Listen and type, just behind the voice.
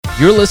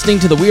You're listening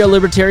to the We Are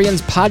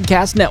Libertarians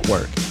Podcast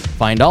Network.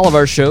 Find all of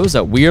our shows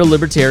at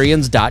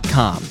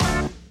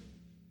wearelibertarians.com.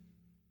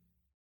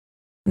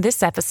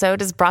 This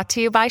episode is brought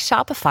to you by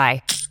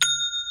Shopify.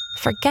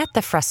 Forget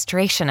the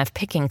frustration of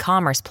picking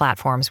commerce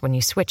platforms when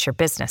you switch your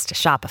business to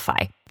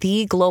Shopify,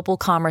 the global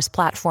commerce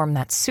platform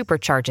that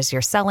supercharges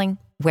your selling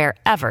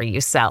wherever you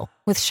sell.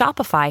 With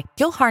Shopify,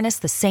 you'll harness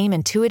the same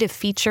intuitive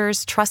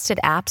features,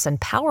 trusted apps,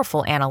 and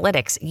powerful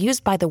analytics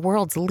used by the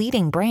world's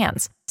leading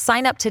brands.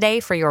 Sign up today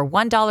for your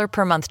 $1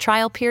 per month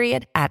trial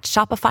period at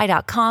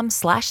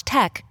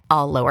shopify.com/tech,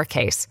 all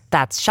lowercase.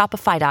 That's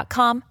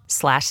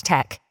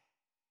shopify.com/tech.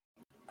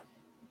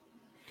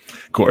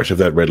 Of course, if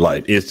that red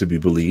light is to be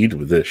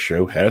believed, this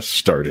show has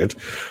started.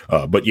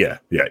 But yeah,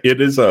 it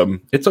is.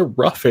 It's a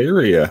rough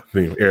area,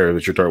 the area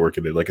that you're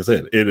working in. Like I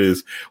said, it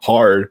is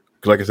hard.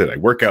 Like I said, I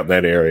work out in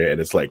that area,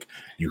 and it's like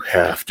you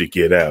have to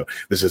get out.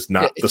 This is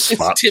not the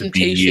spot to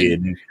be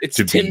in. It's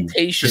to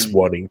temptation. Be just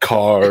wanting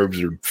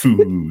carbs or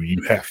food.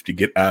 You have to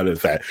get out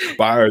of that.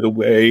 By the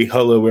way,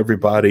 hello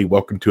everybody.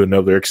 Welcome to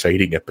another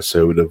exciting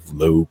episode of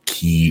Low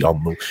Key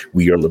on the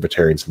We Are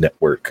Libertarians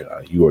Network.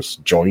 You are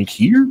joined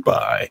here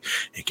by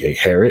A.K.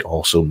 Harriet,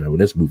 also known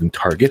as Moving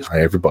Target.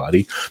 Hi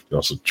everybody. I'm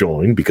also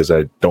joined because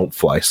I don't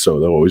fly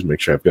solo. I always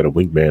make sure I've got a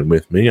wingman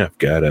with me. I've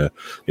got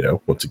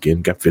once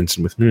again got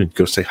Vincent with me.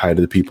 Go say hi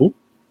to the people.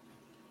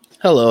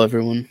 Hello,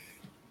 everyone.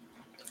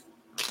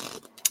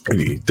 And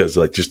he does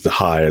like just the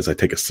hi as I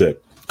take a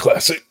sip.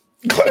 Classic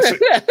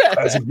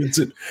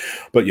Vincent.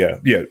 But yeah.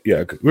 We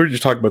were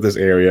just talking about this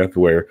area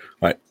where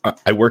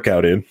I work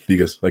out in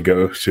because I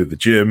go to the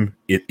gym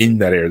in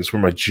that area. That's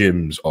where my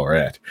gyms are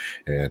at.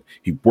 And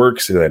he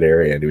works in that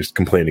area, and he was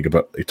talking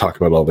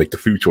about all like the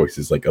food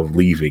choices like of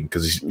leaving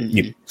because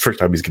first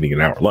time he's getting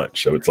an hour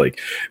lunch. So it's like,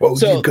 you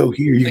can go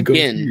here, you can go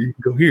here, you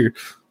can go here.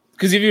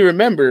 Because if you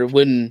remember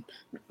when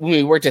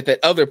we worked at that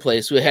other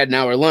place, we had an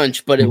hour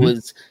lunch, but it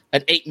was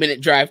an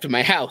 8-minute drive to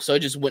my house. So I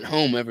just went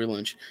home every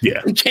lunch.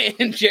 Yeah.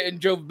 And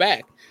drove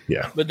back.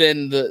 Yeah. But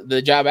then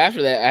the job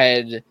after that, I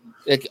had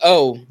like,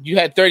 you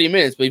had 30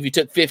 minutes, but if you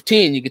took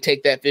 15, you could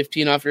take that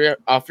 15 off your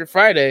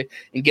Friday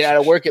and get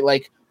out of work at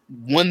like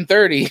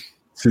 1:30.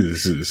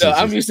 So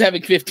I'm used to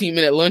having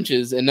 15-minute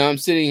lunches, and now I'm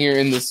sitting here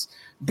in this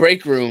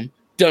break room,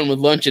 done with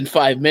lunch in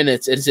 5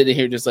 minutes, and sitting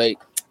here just like,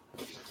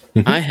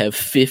 I have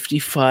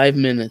 55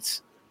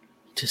 minutes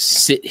to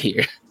sit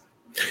here.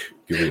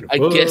 I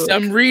guess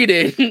I'm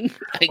reading.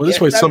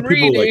 This way, some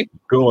people like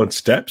go on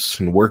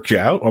steps and work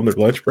out on their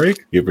lunch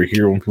break. You ever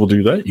hear when people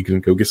do that? You can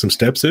go get some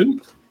steps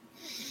in.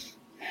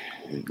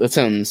 That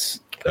sounds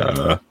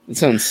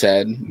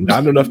sad.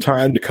 Not enough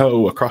time to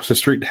go across the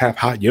street to have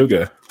hot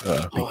yoga.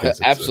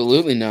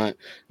 Absolutely not.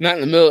 Not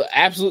in the middle.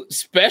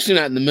 Especially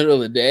not in the middle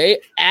of the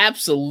day.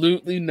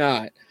 Absolutely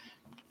not.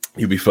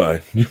 You'll be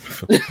fine.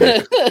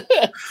 Because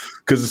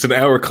it's an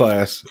hour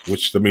class,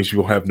 which that means you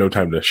will have no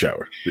time to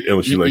shower.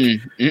 Unless you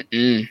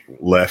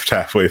left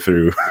halfway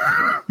through.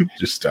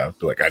 Just stop.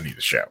 Be like, I need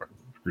a shower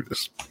for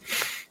this.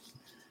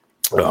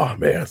 Oh,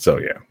 man. So,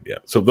 yeah.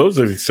 So those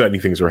are the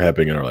exciting things that are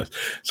happening in our lives.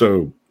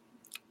 So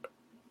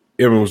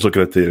everyone was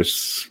looking at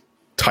this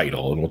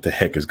title and what the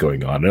heck is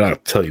going on. And I'll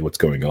tell you what's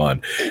going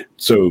on.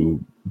 So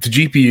the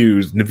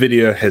GPUs,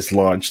 NVIDIA has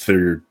launched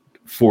their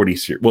 40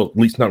 series, well, at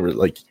least not really,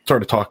 like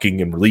started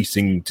talking and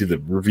releasing to the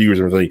reviewers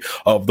and everything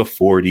of the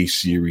 40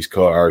 series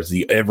cars.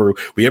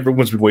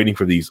 Everyone's been waiting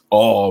for these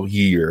all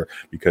year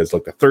because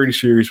like the 30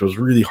 series was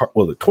really hard.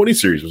 Well, the 20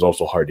 series was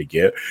also hard to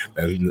get,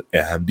 and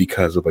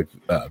because of like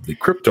the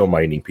crypto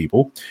mining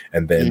people,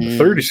 and then the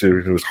 30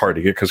 series was hard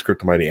to get because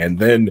crypto mining, and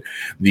then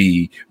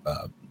the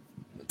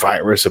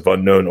virus of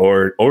unknown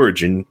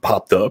origin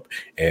popped up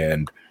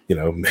and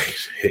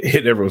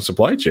hit everyone's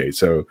supply chain.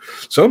 So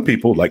some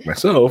people like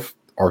myself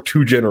are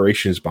 2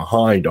 generations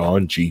behind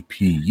on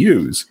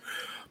GPUs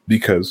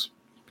because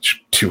it's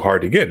too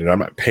hard to get, and I'm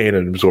not paying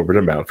an absorbent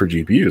amount for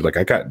GPUs. Like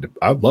I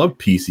love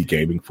PC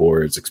gaming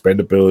for its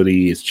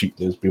expandability, its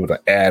cheapness, being able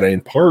to add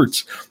in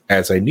parts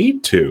as I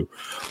need to,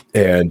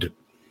 and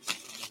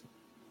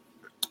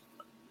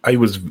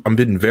I'm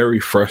been very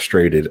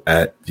frustrated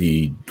at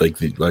a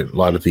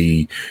lot of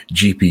the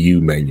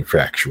GPU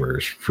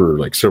manufacturers for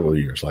like several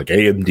years. Like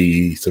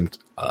AMD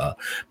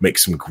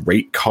makes some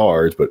great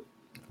cards, but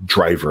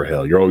driver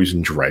hell. You're always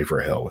in driver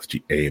hell with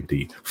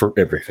AMD for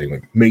everything.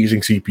 Like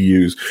amazing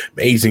CPUs,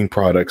 amazing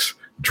products,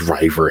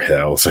 driver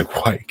hell. It's like,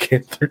 why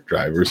can't their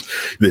drivers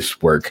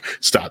this work?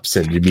 Stop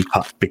sending me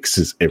hot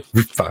fixes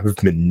every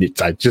 5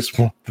 minutes. I just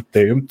want the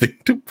damn thing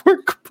to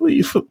work,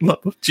 please, for the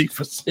love of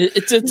Jesus.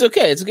 It's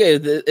okay. It's okay.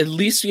 At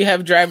least you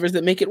have drivers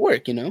that make it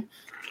work,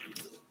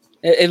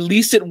 At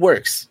least it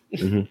works.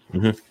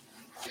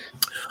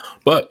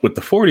 But with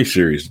the 40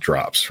 series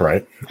drops,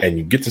 right? And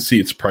you get to see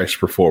its price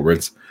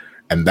performance.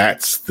 And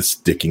that's the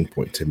sticking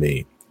point to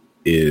me,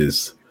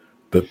 is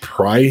the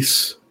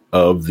price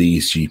of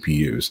these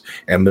GPUs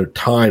and the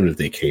time that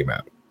they came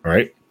out,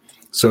 right?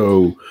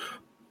 So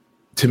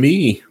to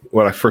me,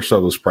 when I first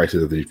saw those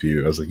prices of the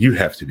GPU, I was like, you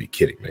have to be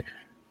kidding me.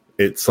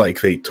 It's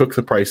like they took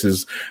the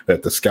prices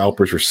that the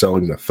scalpers were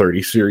selling the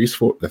 30 series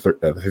for, the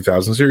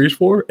 3000 series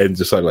for, and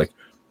decided like,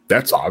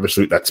 that's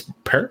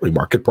apparently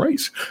market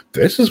price.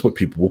 This is what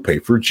people will pay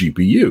for a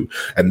GPU.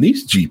 And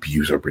these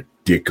GPUs are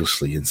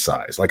ridiculously in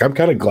size. Like, I'm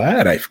kind of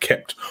glad I've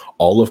kept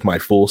all of my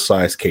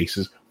full-size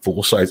cases,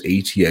 full-size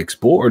ATX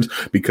boards,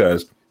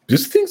 because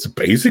this thing's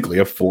basically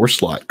a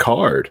 4-slot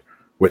card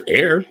with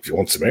air. If you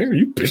want some air,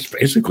 it's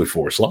basically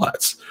 4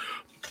 slots.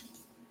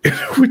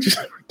 Which is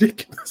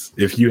ridiculous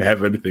if you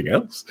have anything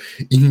else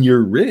in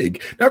your rig.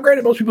 Now,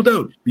 granted, most people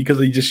don't, because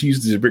they just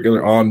use the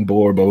regular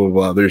onboard, blah, blah,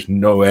 blah. There's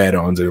no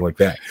add-ons, anything like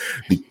that.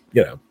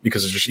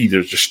 Because it's just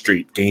either just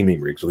straight gaming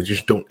rigs, or they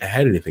just don't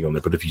add anything on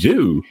there. But if you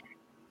do,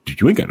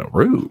 dude, you ain't got no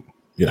room.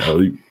 You have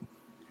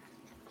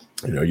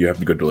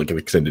to go to like an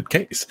extended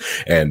case.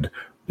 And,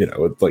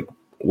 it's like,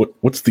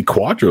 what's the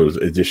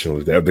Quadros edition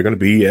of that? They're going to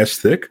be as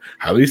thick.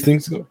 How are these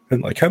things go?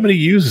 And like, how many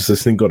U's is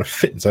this thing going to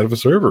fit inside of a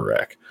server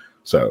rack?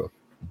 So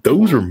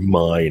those are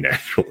mine,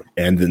 actually.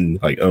 And then,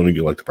 like, only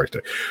you like the price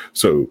tag.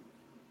 So,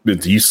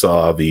 Vince, you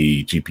saw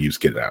the GPUs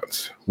get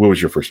announced. What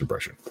was your first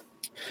impression?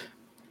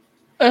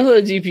 I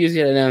thought the GPUs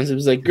get announced. It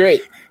was like,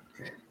 great.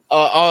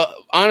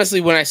 Honestly,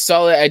 when I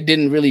saw it, I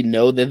didn't really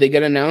know that they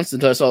got announced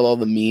until I saw all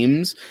the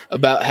memes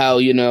about how,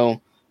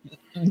 you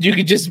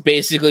could just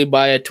basically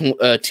buy a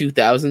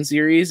 2000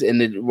 series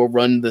and it will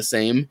run the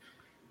same.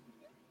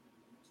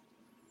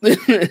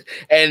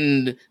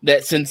 And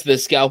that since the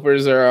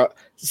scalpers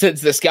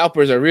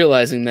are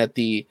realizing that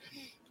the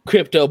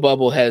crypto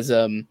bubble has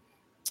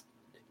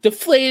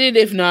deflated,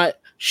 if not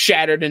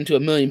shattered into a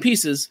million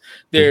pieces,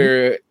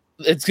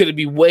 it's going to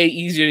be way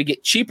easier to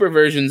get cheaper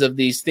versions of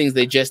these things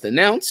they just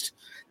announced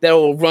that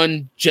will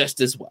run just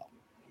as well.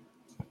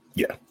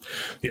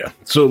 Yeah.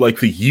 So like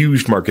the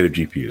used market of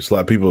GPUs, a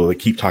lot of people like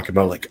keep talking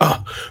about like,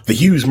 the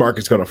used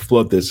market's going to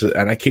flood this.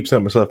 And I keep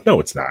saying to myself, no,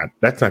 it's not.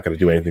 That's not going to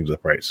do anything to the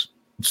price.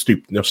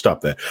 Stupid. No,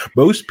 stop that.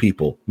 Most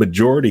people,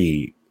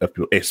 majority of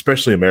people,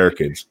 especially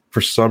Americans,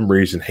 for some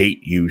reason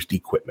hate used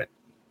equipment.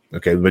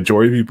 Okay, the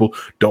majority of people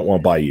don't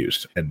want to buy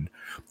used, and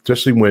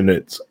especially when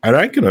and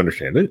I can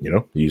understand it. They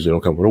usually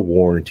don't come with a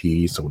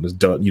warranty. Someone has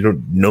done. You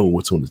don't know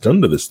what someone has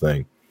done to this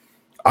thing.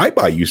 I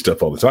buy used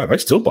stuff all the time. I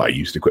still buy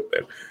used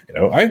equipment.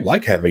 I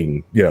like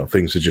having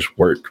things that just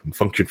work and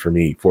function for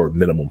me for a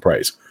minimum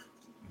price.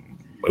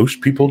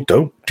 Most people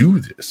don't do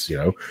this,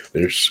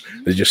 they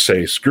just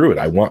say, screw it.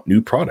 I want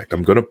new product.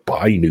 I'm going to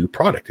buy new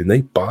product, and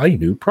they buy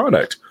new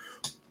product.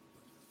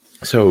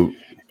 So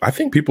I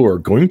think people are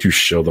going to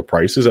show the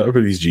prices out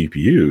of these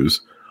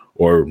GPUs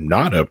or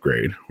not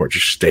upgrade or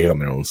just stay on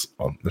the old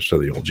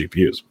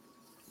GPUs.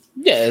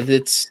 Yeah.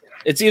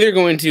 It's either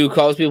going to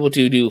cause people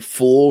to do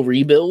full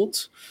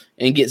rebuilds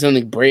and get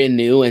something brand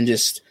new and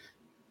just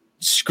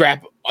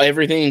scrap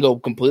everything and go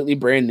completely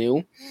brand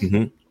new,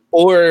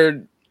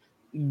 or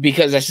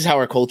because that's just how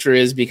our culture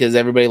is, because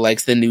everybody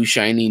likes the new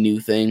shiny new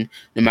thing,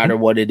 no matter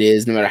what it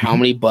is, no matter how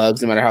many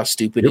bugs, no matter how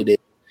stupid it is,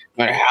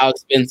 no matter how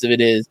expensive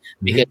it is,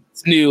 because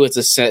it's new, it's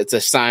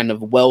a sign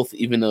of wealth,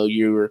 even though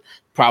you're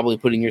probably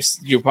going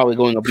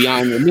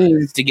beyond your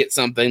means to get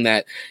something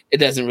that it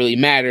doesn't really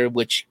matter,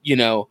 which,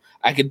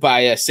 I could buy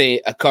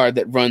a card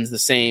that runs the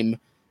same,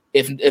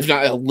 if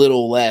not a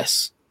little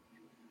less,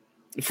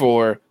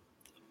 for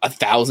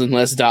 $1,000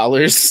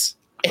 less,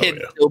 and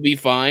it'll be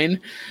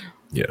fine.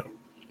 Yeah.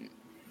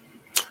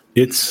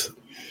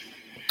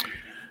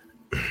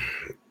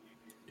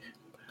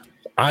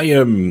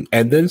 And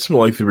then some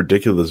like the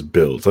ridiculous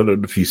builds. I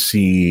don't know if you've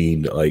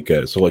seen when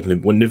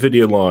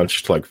NVIDIA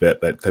launched like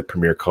that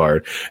Premier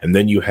card, and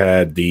then you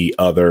had the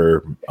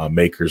other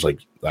makers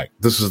like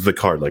this is the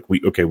card, like we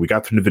got the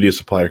NVIDIA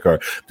supplier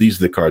card. These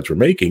are the cards we're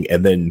making,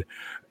 and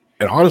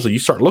honestly, you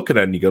start looking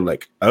at it and you go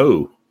like,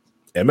 oh,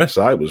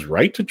 MSI was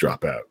right to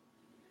drop out.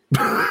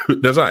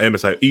 That's not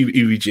MSI.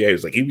 EVGA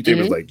was like,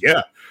 was like,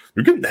 yeah,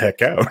 you're getting the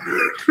heck out.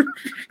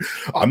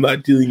 I'm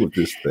not dealing with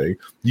this thing.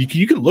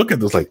 You can look at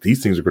this like,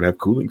 these things are going to have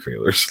cooling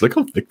failures. Look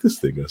how thick this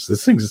thing is.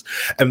 This thing is,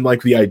 and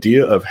like the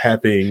idea of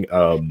having,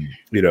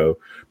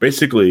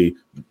 basically,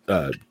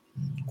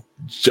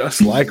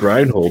 just like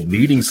Reinhold,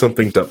 needing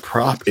something to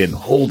prop and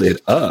hold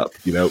it up,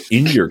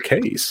 in your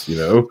case,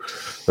 so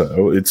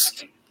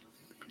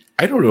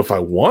I don't know if I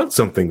want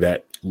something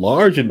that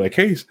large in my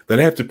case, then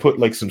I have to put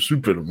like some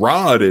stupid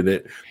rod in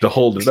it to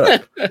hold it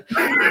up.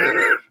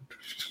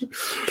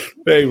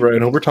 Hey,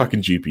 Ryan, we're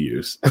talking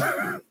GPUs.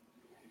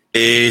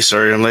 Hey,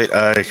 sorry I'm late.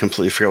 I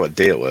completely forgot what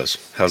day it was.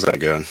 How's that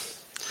going?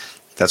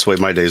 That's the way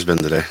my day's been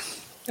today.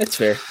 That's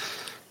fair.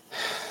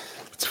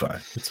 It's fine.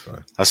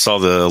 I saw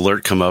the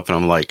alert come up and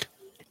I'm like,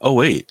 oh,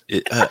 wait.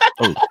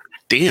 Oh,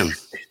 damn.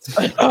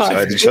 So I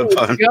had to jump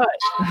on.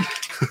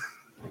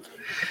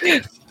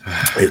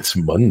 It's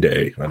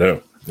Monday. I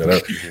know.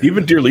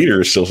 Even Dear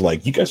Leader is still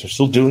like, you guys are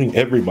still doing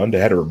every Monday.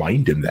 I had to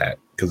remind him that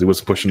because he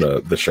was pushing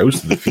the shows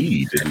to the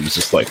feed, and he was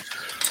just like,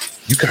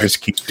 you guys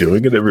keep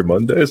doing it every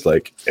Monday. It's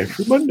like,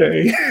 every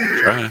Monday.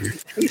 Right.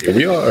 Here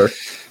we are.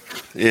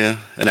 Yeah.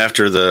 And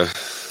after the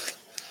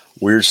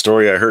weird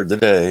story I heard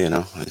today,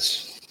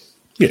 it's...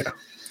 Yeah.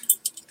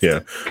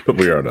 Yeah, but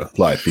we are on a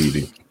live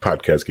feed.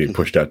 Podcast getting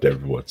pushed out to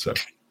everyone. So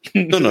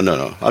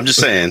no. I'm just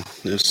saying,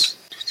 there's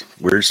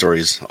weird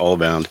stories all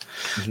abound.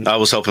 Mm-hmm. I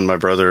was helping my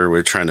brother.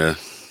 We're trying to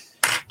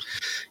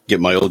get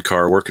my old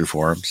car working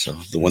for him. So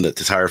the one that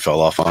the tire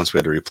fell off on, so we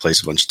had to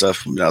replace a bunch of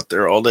stuff. I've been out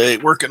there all day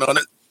working on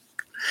it,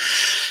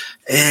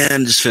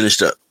 and just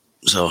finished up.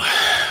 So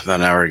about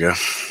an hour ago.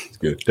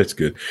 Good. That's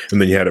good.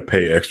 And then you had to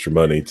pay extra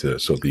money so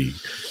the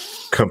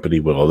company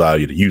will allow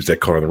you to use that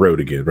car on the road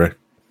again, right?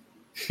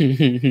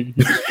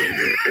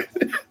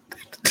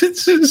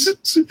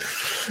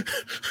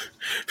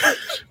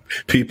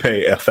 P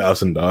pay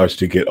 $1,000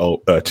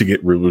 to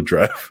get rear wheel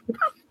drive.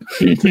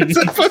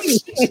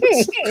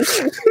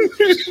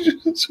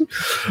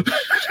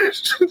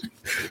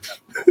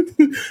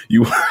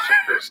 You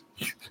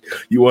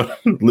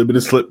want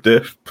limited slip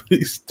diff?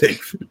 Please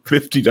take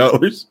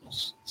 $50.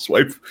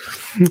 Swipe.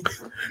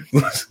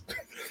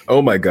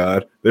 Oh my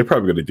God, they're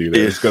probably going to do that.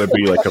 It's going to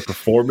be like a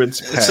performance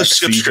pack,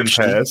 season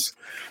pass.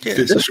 Yeah,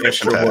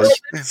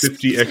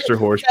 50 extra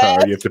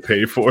horsepower you have to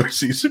pay for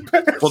season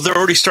pass. Well, they're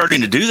already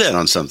starting to do that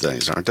on some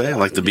things, aren't they?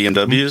 Like the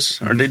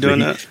BMWs, aren't they doing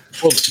that?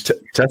 Well,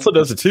 Tesla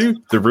does it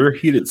too. The rear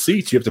heated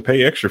seats you have to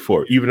pay extra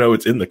for, even though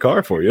it's in the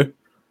car for you.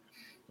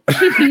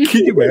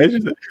 Can you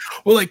imagine that?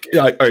 Well,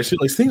 all right, so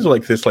like things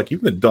like this, like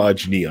even the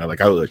Dodge Neon,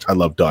 I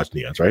love Dodge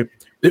Neons, right?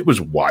 It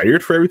was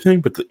wired for everything,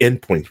 but the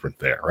endpoints weren't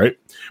there, right?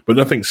 But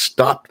nothing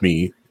stopped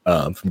me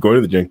from going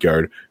to the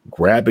junkyard,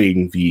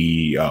 grabbing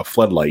the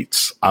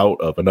floodlights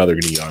out of another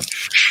Neon,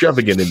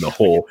 shoving it in the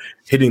hole,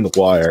 hitting the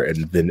wire,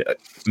 and then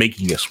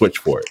making a switch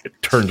for it. It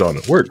turns on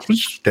and works.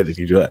 Which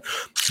technically do that,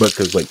 but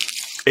because like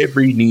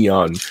every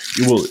Neon,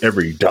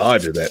 every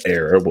Dodge of that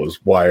era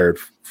was wired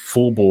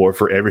full bore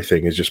for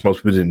everything. It's just most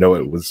people didn't know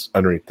it was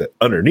underneath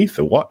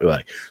the water.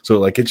 Like so,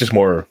 like it's just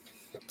more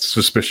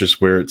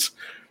suspicious where it's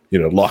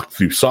locked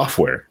through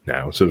software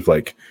now. So it's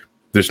like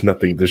there's no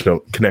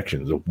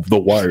connections. The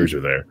wires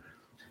are there,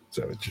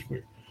 so it's just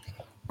weird.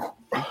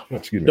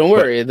 Excuse me. Don't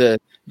worry, the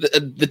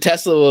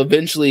Tesla will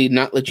eventually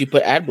not let you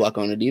put ad block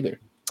on it either.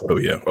 Oh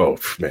yeah. Oh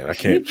man, I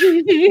can't.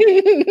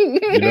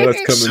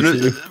 That's coming.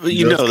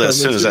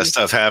 As soon as that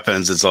stuff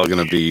happens, it's all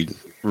going to be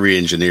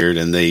re-engineered,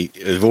 and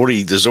there's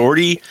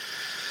already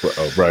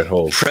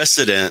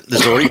precedent.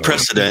 There's already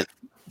precedent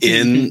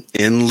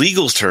in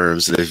legal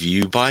terms that if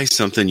you buy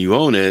something, you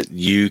own it,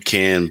 you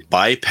can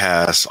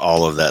bypass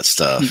all of that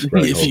stuff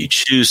if you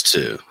choose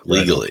to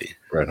legally.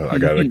 Right. I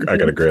got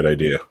a great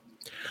idea.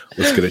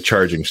 Let's get a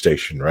charging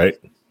station, right?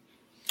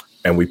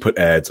 And we put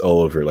ads all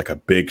over, like a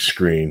big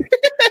screen,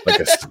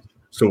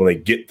 so when they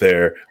get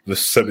there, the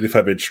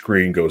 75-inch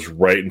screen goes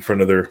right in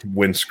front of their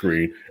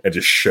windscreen and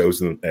just shows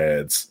them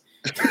ads.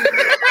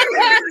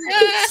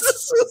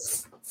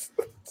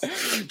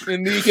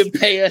 And then you can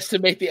pay us to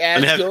make the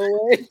ads go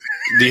away.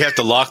 Do you have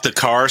to lock the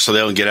car so they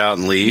don't get out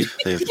and leave?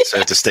 They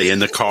have to stay in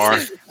the car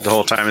the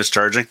whole time it's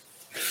charging?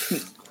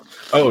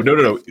 Oh,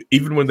 no.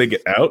 Even when they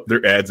get out, there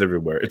are ads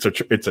everywhere. It's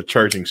a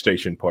charging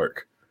station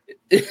park.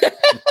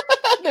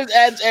 There's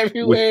ads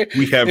everywhere.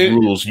 We have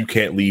rules. You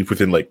can't leave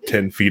within like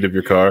 10 feet of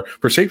your car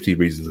for safety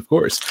reasons, of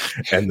course.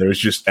 And there's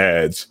just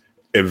ads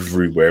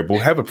everywhere. We'll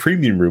have a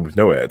premium room with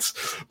no ads.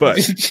 But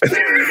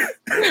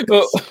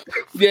well,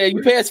 yeah,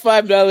 you pay us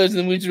 $5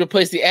 and we just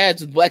replace the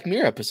ads with Black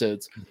Mirror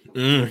episodes.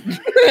 Oh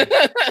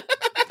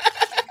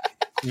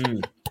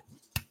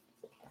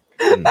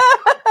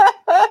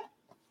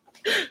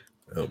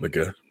my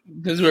God.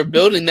 Because we're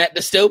building that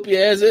dystopia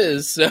as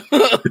is. So.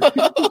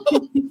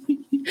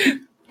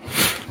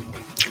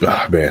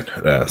 Oh, man.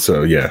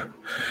 So, yeah.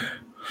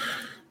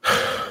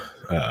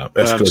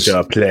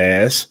 Esco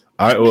class.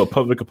 I owe a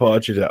public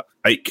apology to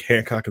Ike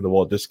Hancock in the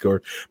Wall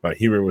Discord. My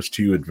humor was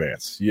too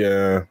advanced.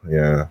 Yeah.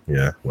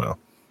 Well,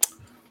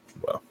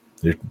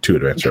 you're too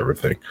advanced for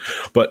everything.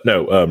 But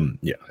no,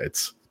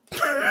 it's.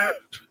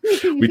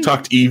 We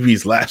talked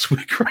EVs last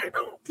week, right?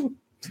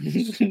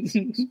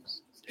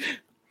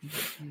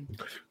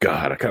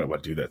 God, I kind of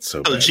want to do that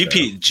so bad.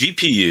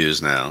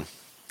 GPUs now.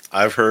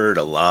 I've heard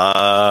a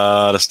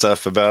lot of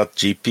stuff about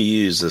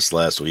GPUs this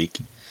last week.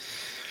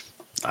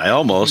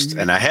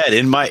 And I had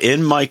in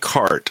my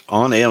cart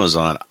on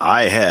Amazon,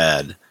 I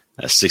had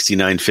a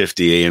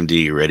 6950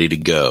 AMD ready to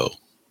go.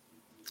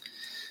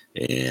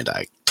 And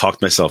I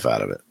talked myself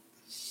out of it.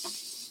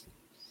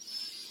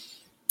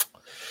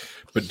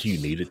 But do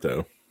you need it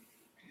though?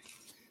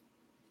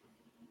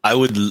 I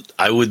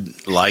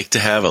would like to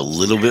have a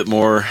little bit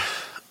more.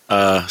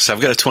 So I've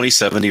got a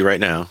 2070 right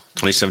now,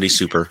 2070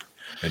 Super.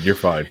 And you're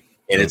fine.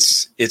 And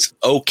it's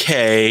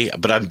okay,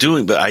 but I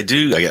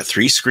got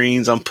 3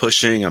 screens I'm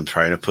pushing. I'm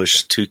trying to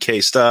push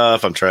 2K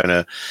stuff. I'm trying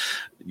to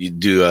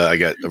I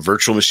got a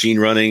virtual machine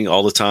running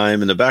all the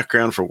time in the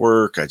background for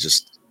work. I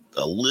just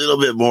a little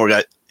bit more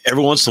got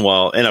every once in a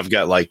while. And I've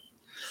got like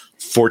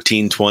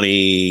 14,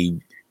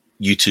 20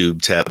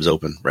 YouTube tabs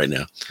open right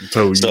now.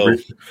 So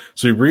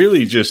you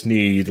really just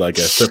need like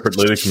a separate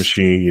Linux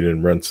machine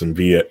and run some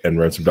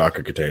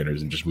Docker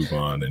containers and just move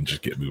on and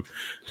just get moved.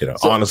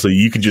 Honestly,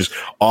 you can just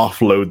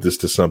offload this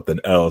to something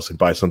else and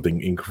buy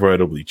something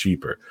incredibly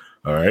cheaper.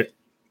 All right.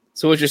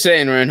 So what you're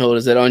saying, Reinhold,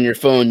 is that on your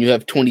phone you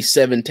have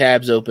 27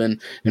 tabs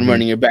open and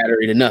running your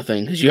battery to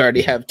nothing because you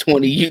already have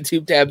 20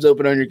 YouTube tabs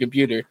open on your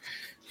computer.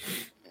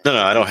 No,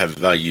 I don't have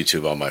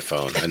YouTube on my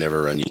phone. I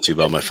never run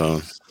YouTube on my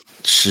phone.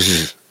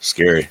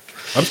 Scary.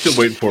 I'm still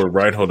waiting for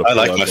Reinhold to pull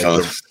like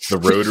out the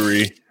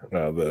rotary,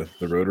 the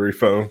rotary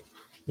phone,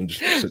 and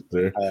just sit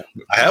there. I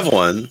have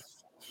one.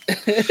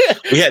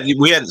 we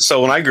had.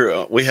 So when I grew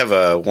up, we have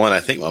a one. I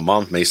think my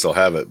mom may still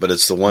have it, but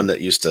it's the one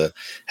that used to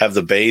have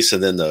the base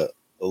and then the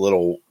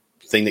little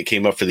thing that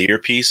came up for the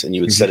earpiece, and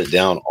you would set it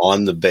down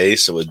on the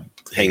base. It would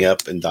hang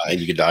up and die, and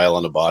you could dial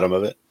on the bottom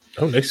of it.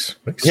 Oh, nice.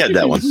 We had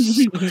that one.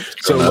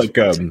 So, like,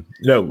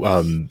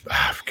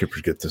 I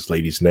forget this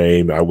lady's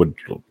name. I would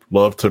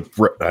love to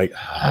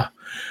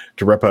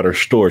rep out her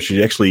store.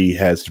 She actually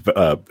has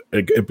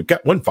it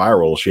got one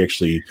viral. She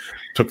actually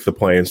took the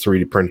plans,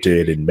 3D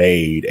printed, and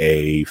made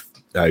a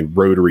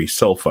rotary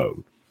cell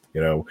phone.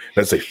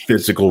 That's a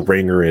physical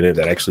ringer in it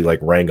that actually like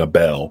rang a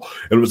bell.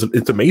 It's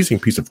an amazing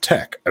piece of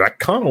tech, and I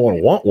kind of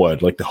want one.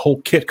 Like the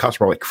whole kit costs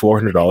about like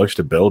 $400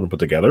 to build and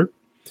put together,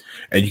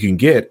 and you can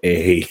get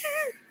a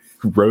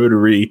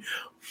rotary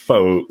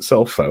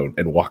cell phone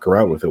and walk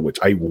around with it. Which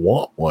I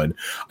want one.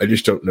 I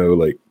just don't know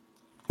like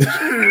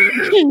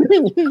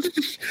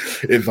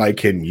if I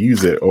can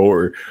use it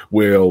or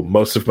will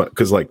most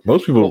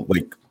people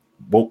like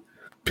won't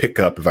pick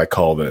up if I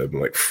call them.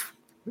 Like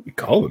we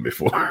called them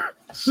before.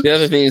 The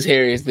other thing is,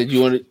 Harry, is that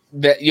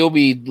you'll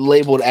be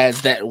labeled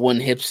as that one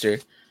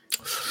hipster.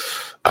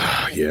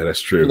 Yeah,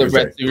 that's true. For the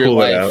rest of your pull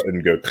life. it out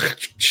and go.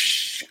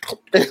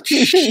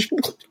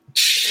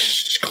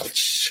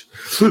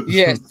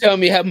 Yeah, tell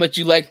me how much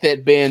you liked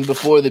that band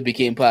before they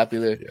became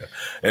popular. Yeah,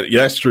 and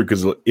that's true.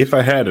 Because if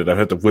I had it, I'd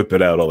have to whip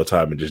it out all the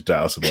time and just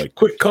dial some like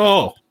quick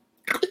call.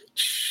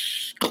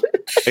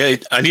 Hey,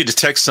 I need to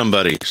text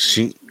somebody.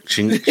 Shing,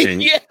 shing,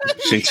 shing, Yeah.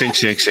 shing, shing,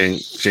 shing, shing,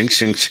 shing,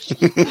 shing,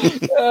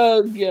 shing.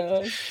 Oh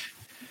god!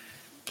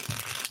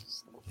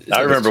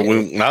 I remember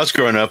when I was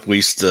growing up,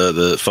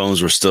 the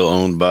phones were still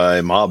owned by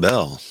Ma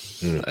Bell,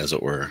 as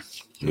it were.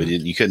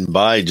 You couldn't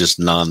buy just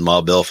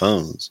non-Ma Bell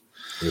phones.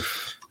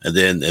 And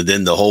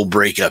then the whole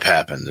breakup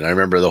happened. And I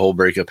remember the whole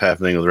breakup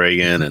happening with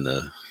Reagan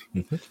and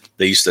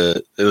they used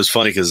to, it was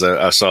funny because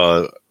I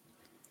saw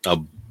a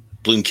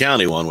Bloom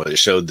County one where it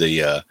showed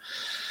the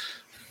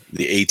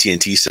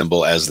AT&T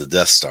symbol as the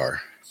Death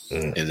Star.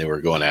 And they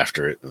were going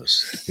after it.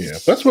 Yeah,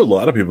 that's what a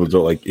lot of people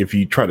do. Like, if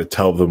you try to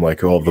tell them,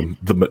 like,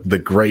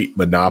 the great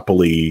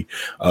monopoly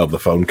of the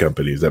phone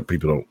companies that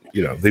people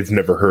don't, they've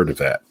never heard of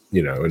that,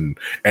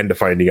 and to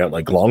finding out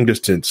like long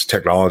distance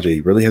technology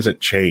really hasn't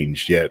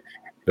changed yet.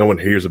 No one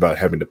hears about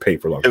having to pay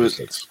for long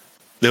distance.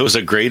 There was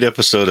a great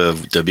episode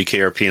of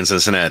WKRP in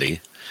Cincinnati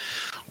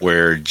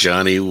where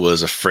Johnny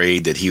was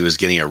afraid that he was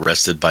getting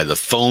arrested by the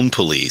phone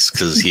police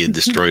because he had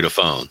destroyed a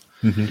phone.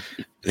 Mm-hmm.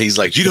 And he's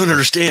like, "You don't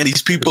understand.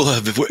 These people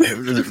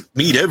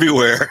meet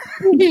everywhere."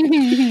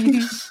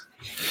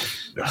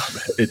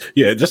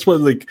 That's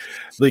what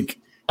like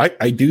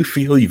I do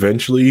feel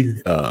eventually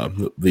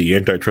the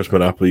antitrust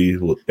monopoly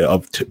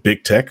of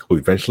big tech will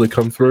eventually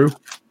come through.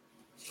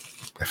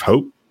 I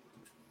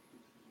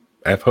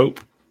have hope.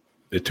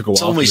 It took a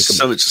while.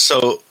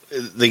 So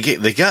they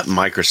got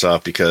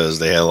Microsoft because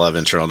they had a lot of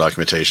internal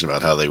documentation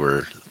about how they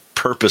were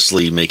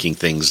purposely making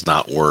things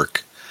not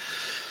work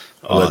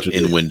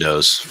in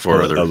Windows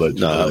for other.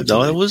 No,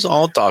 it was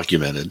all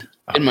documented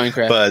in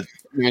Minecraft. But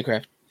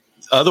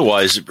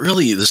otherwise,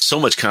 really, there's so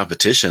much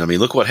competition. I mean,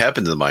 look what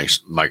happened to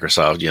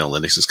Microsoft.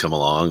 Linux has come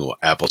along,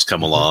 Apple's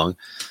come along,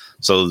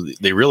 so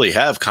they really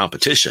have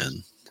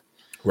competition.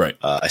 Right.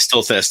 I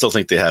still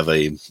think they have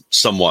a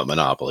somewhat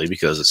monopoly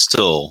because it's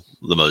still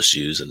the most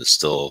used and it's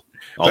still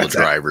all the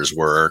drivers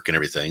work and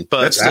everything.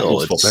 But that's still,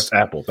 that's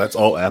Apple. That's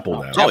all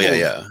Apple now. Oh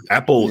yeah.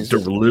 Apple wants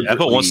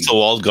the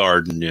walled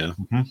garden. Yeah.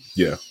 Mm-hmm.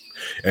 Yeah.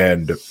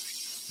 And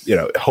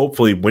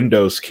hopefully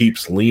Windows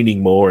keeps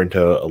leaning more into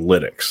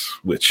Linux,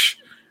 which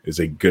is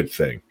a good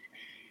thing.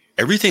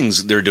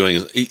 Everything's they're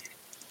doing.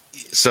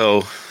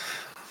 So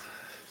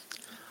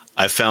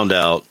I found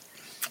out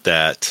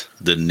that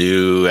the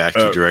new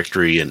Active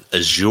Directory in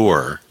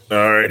Azure.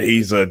 All right,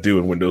 he's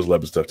doing Windows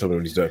 11 stuff. Tell me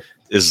when he's done.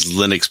 Is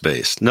Linux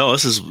based? No,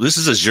 this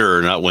is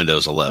Azure, not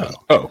Windows 11.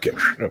 Oh, okay.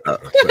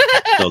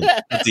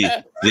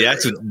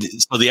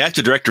 The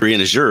Active Directory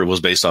in Azure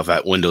was based off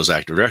at Windows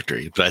Active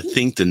Directory, but I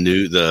think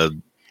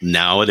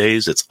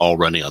nowadays it's all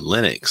running on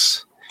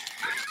Linux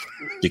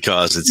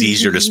because it's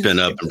easier to spin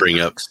up and bring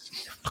up,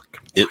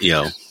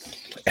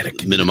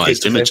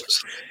 minimized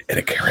images, and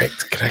it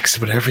connects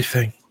with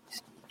everything.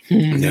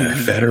 Yeah,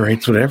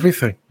 federates with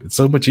everything. It's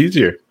so much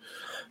easier.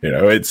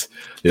 It's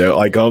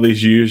like all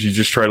these years you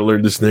just try to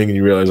learn this thing and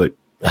you realize like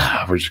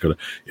we're just gonna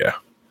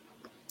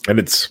and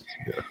it's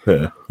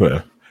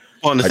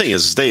Well, and the thing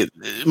is,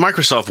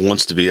 Microsoft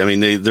wants to be. I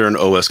mean, they're an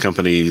OS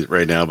company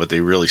right now, but they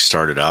really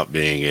started out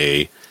being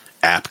a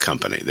app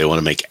company. They want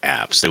to make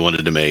apps. They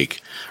wanted to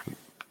make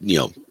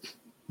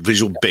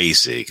Visual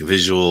Basic,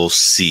 Visual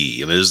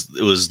C. I mean,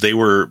 it was they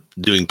were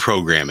doing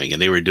programming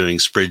and they were doing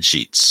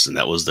spreadsheets, and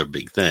that was their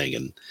big thing.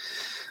 And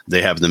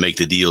they happened to make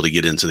the deal to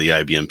get into the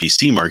IBM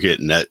PC market,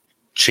 and that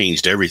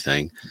changed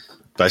everything.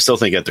 But I still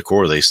think at the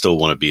core, they still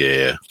want to be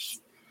a,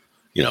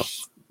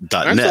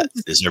 .NET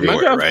is everywhere,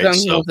 Microsoft right?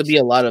 wants to be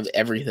a lot of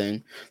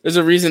everything. There's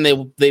a reason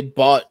they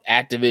bought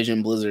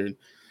Activision Blizzard,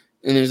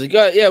 and there's like,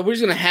 oh, yeah, we're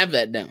just gonna have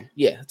that now.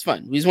 Yeah, it's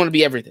fine. We just want to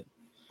be everything.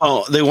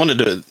 Oh,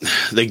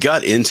 they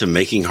got into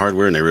making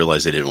hardware and they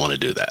realized they didn't want to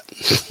do that.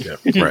 Yeah.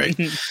 Right.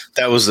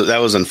 That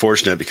was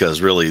unfortunate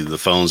because really the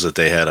phones that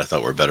they had, I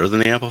thought were better than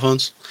the Apple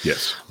phones.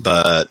 Yes.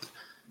 But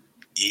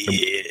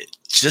it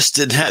just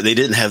they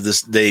didn't have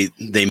this. They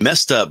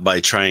messed up by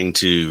trying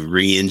to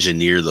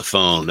re-engineer the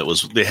phone.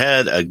 They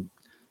had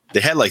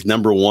like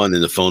number one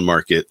in the phone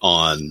market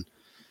on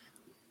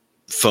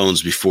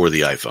phones before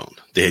the iPhone.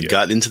 They had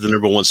gotten into the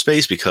number one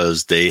space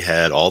because they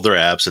had all their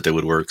apps that they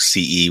would work.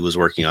 CE was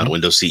working on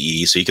Windows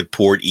CE, so you could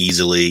port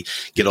easily,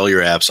 get all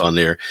your apps on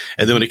there.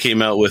 And then when it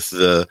came out with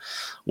the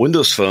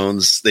Windows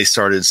phones, they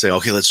started saying,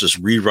 okay, let's just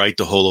rewrite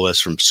the whole OS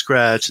from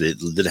scratch. It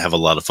didn't have a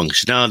lot of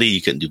functionality.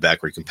 You couldn't do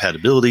backward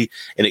compatibility,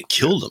 and it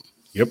killed them.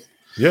 Yep.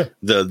 Yeah.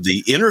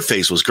 The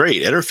interface was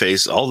great. A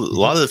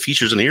lot of the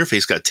features in the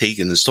interface got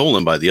taken and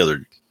stolen by the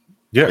other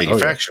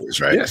manufacturers,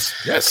 right?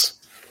 Yes.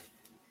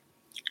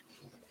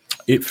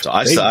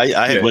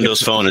 I had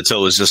Windows Phone until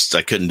it was just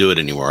I couldn't do it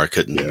anymore. I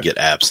couldn't get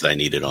apps that I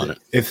needed on it.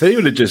 If they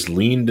would have just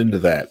leaned into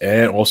that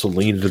and also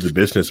leaned into the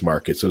business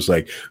market, so it's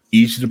like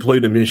easy to play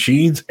the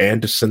machines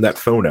and to send that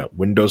phone out.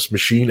 Windows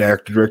machine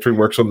Active Directory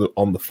works on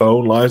the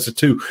phone lines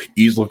too.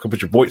 Easily look up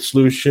at your voice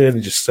solution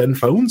and just send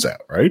phones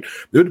out. Right?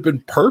 It would have been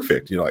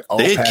perfect.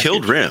 They had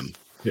killed RIM.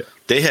 Yeah,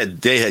 they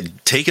had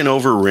taken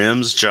over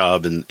RIM's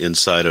job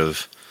inside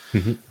of.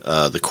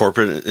 The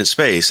corporate in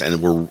space,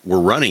 and we're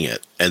running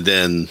it, and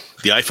then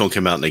the iPhone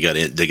came out, and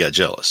they got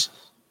jealous,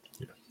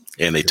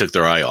 and they took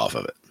their eye off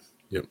of it.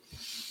 Yep.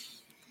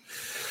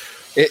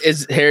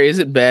 Harry, is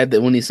it bad that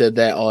when he said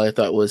that, all I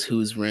thought was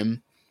who's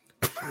RIM?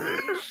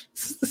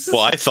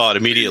 Well, I thought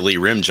immediately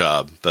RIM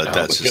job, but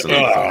that's just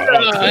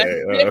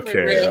okay.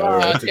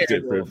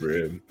 Different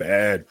RIM.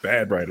 Bad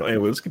right now.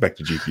 Anyway, let's get back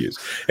to GPUs.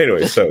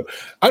 Anyway, so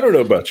I don't know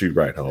about you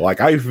right now. Like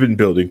I've been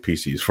building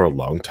PCs for a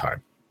long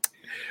time.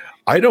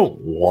 I don't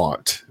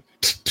want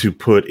to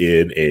put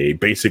in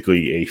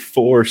basically a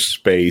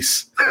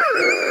 4-piece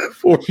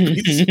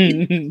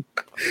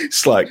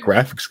slide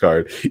graphics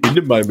card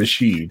into my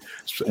machine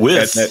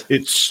that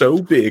it's so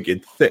big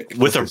and thick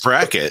with a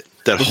bracket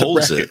that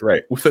holds it,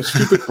 right? With a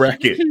stupid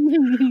bracket.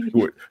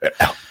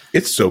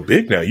 It's so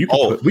big now.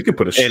 We can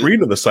put a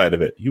screen on the side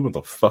of it. You want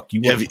to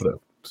put a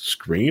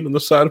screen on the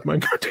side of my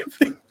goddamn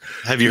thing?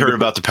 Have you heard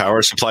about the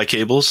power supply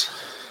cables?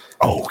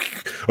 Oh,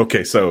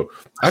 okay. So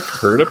I've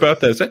heard about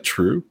that. Is that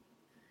true?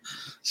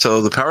 So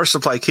the power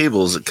supply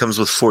cables, it comes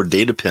with 4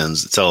 data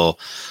pins that tell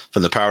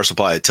from the power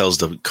supply. It tells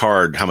the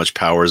card how much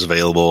power is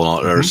available and all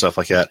other stuff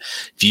like that.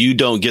 If you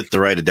don't get the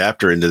right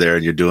adapter into there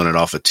and you're doing it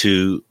off of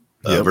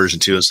version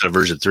 2 instead of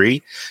version 3,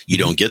 you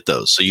don't get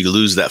those. So you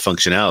lose that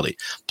functionality.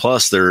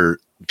 Plus, there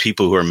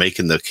people who are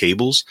making the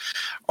cables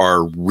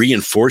are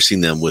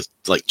reinforcing them with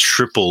like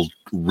triple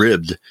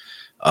ribbed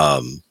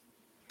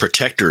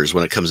protectors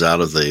when it comes out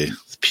of the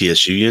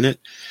PSU unit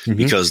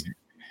because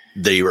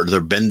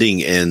they're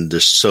bending and they're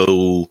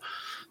so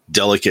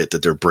delicate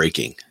that they're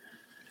breaking.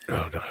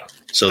 Oh no!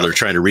 So they're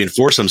trying to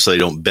reinforce them so they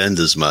don't bend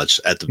as much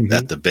at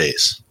the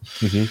base.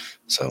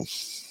 So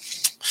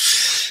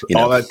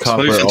all that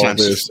copper, all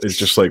this is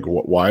just like,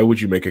 why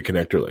would you make a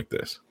connector like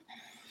this?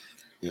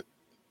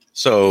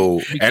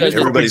 So and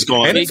everybody's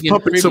going, and it's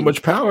pumping so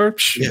much power.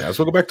 Yeah, let's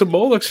go back to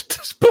Molex at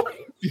this point.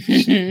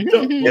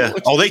 Yeah.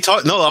 Oh,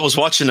 I was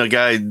watching a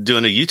guy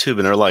doing a YouTube,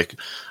 and they're like,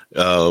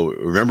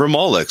 "Remember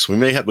Molex? We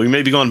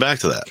may be going back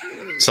to that,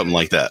 something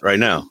like that, right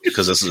now,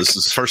 because this is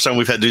the first time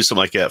we've had to do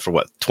something like that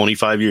for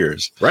 25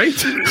 years, right?"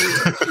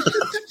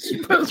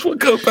 Might as well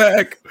go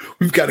back.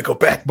 We've got to go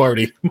back,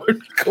 Marty.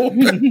 Go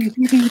back.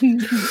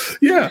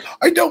 Yeah,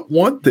 I don't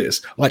want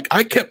this. Like,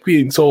 I kept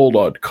being sold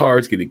on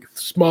cards getting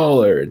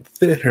smaller and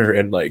thinner,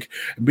 and like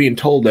being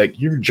told like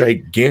your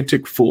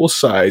gigantic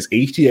full-size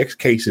ATX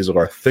cases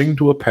are a thing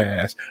to a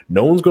past.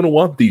 No one's going to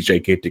want these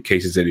gigantic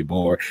cases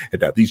anymore.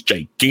 And now these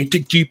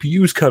gigantic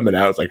GPUs coming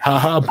out. It's like,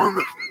 haha,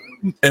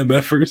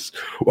 MFers,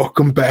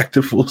 welcome back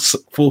to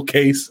full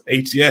case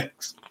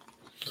ATX.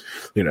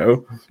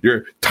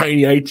 Your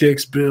tiny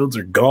ITX builds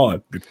are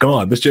gone. They're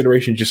gone. This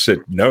generation just said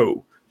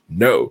no.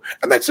 And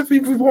that's if we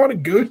want to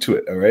go to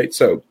it. All right.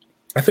 So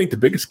I think the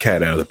biggest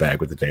cat out of the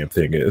bag with the damn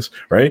thing is,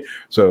 right?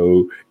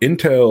 So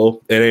Intel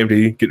and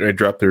AMD getting ready to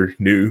drop their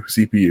new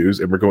CPUs,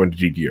 and we're going to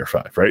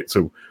DDR5, right?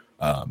 So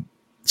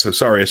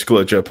sorry,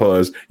 Escalade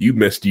Pause, you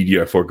missed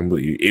DDR4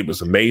 completely. It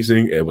was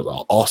amazing. It was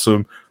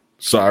awesome.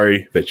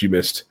 Sorry that you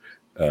missed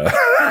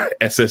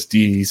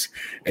SSDs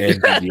and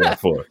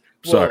DDR4.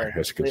 Sorry,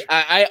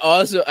 I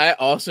also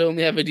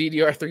only have a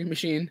DDR3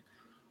 machine.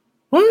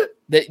 What?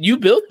 That you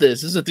built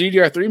this? This is a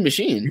DDR3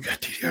 machine. You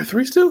got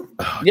DDR3 still?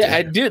 Oh, yeah, damn.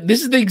 I did.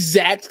 This is the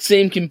exact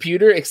same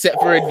computer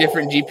except for a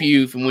different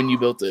GPU from when you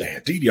built it.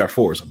 Man,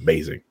 DDR4 is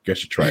amazing. You guys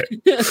should try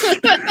it.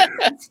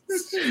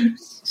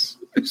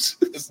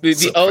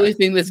 The only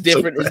thing that's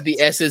different is the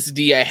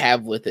SSD I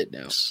have with it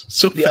now.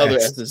 Other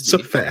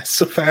SSD.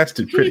 So fast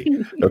and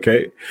pretty.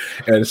 Okay,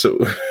 and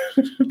so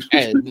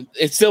and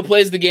it still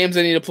plays the games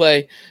I need to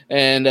play,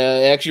 and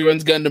it actually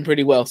runs Gundam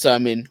pretty well. So I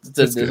mean,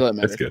 that's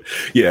good.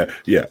 Yeah.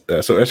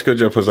 So Esco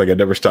Jeff was like, I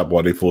never stopped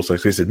wanting full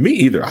size cases. Me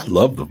either. I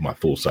love my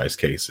full size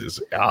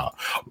cases.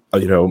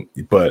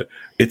 But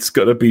it's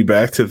gonna be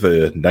back to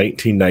the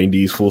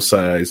 1990s full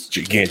size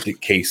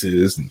gigantic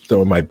cases and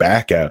throwing my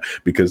back out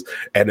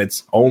and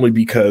it's only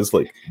because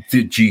like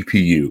the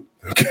GPU.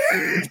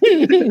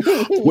 Okay.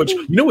 Which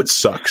what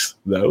sucks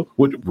though?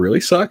 What really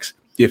sucks?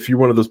 If you're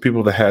one of those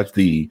people that has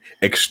the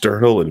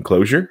external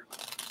enclosure,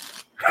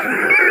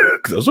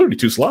 because those are only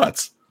 2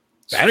 slots.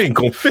 That ain't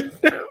gonna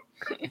fit now.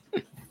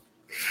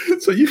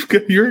 So you've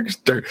got your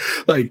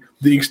the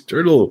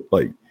external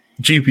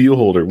GPU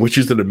holder, which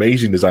is an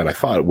amazing design. I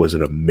thought it was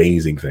an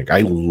amazing thing.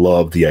 I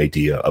love the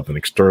idea of an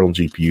external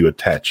GPU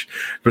attached,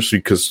 especially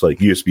because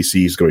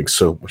USB-C is going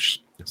so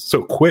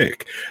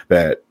quick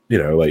that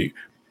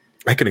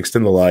I can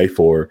extend the life,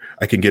 or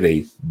I can get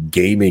a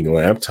gaming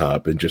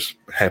laptop and just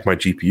have my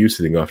GPU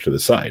sitting off to the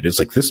side.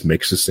 It's this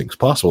makes this things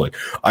possible.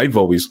 I've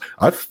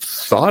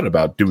thought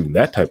about doing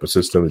that type of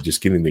system and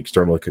just getting the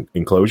external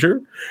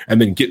enclosure and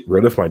then get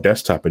rid of my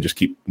desktop and just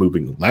keep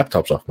moving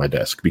laptops off my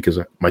desk because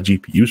my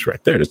GPU's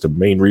right there. That's the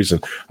main reason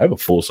I have a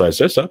full size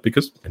desktop,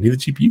 because I need the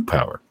GPU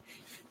power.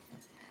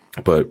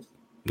 But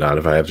not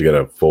if I have to get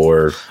a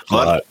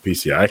 4-slot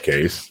PCI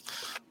case.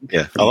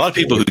 Yeah, a lot of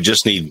people who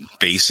just need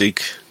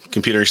basic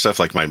computer stuff,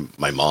 like my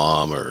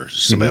mom or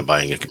somebody I'm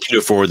buying a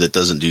computer for that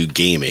doesn't do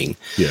gaming.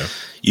 Yeah,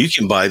 you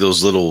can buy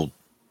those little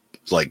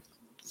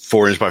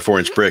 4-inch by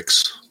 4-inch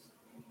bricks.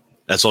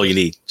 That's all you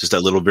need, just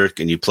that little brick,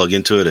 and you plug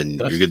into it, and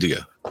you're good to go.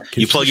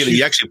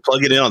 You actually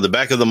plug it in on the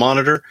back of the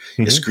monitor.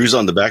 It screws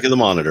on the back of the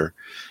monitor,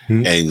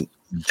 and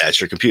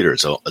that's your computer.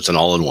 So it's an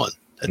all-in-one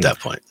at that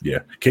point. Yeah,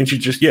 can't you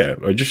just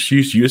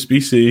use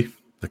USB-C?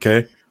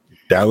 Okay,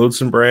 download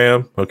some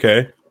RAM.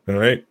 Okay, all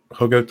right,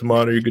 hook up the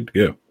monitor. You're good to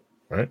go.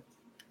 All right.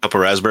 Couple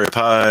Raspberry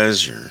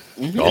Pis, you're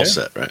all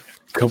set, right?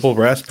 Couple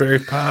Raspberry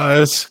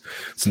Pis,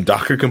 some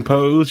Docker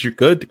Compose, you're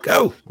good to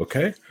go.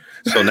 Okay.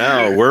 So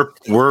now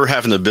we're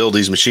having to build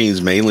these machines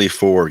mainly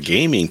for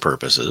gaming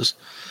purposes.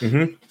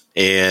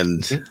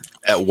 And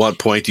at what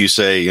point do you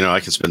say, I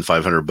can spend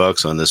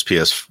 $500 on this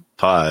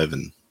PS5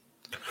 and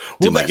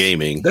do my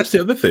gaming? That's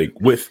the other thing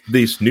with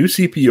these new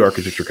CPU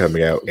architecture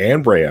coming out,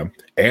 and RAM,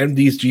 and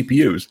these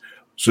GPUs.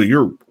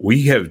 So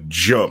we have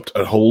jumped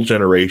a whole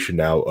generation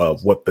now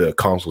of what the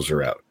consoles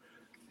are out.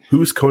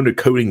 Who's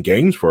coding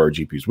games for our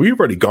GPUs? We've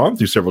already gone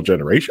through several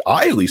generations.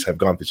 I at least have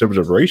gone through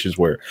several generations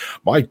where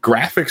my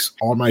graphics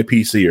on my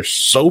PC are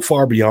so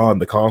far beyond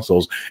the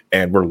consoles,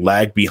 and we're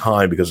lagged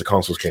behind because the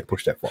consoles can't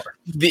push that far.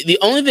 The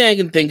only thing I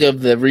can think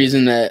of, the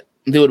reason that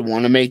they would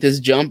want to make this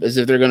jump, is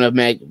if they're going to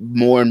make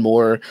more and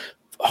more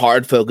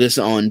hard focus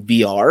on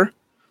VR.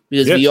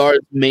 Because VR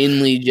is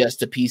mainly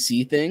just a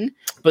PC thing.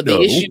 But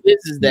the issue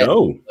is that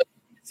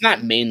it's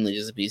not mainly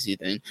just a PC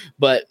thing.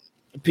 But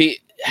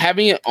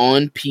having it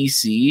on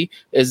PC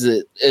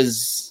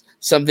is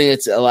something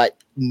that's a lot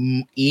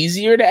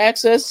easier to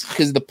access,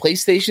 because the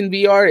PlayStation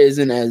VR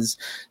isn't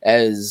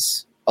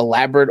as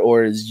elaborate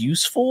or as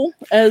useful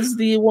as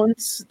the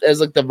ones as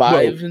the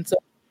Vive and stuff.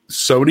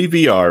 Sony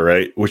VR,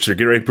 right? Which they're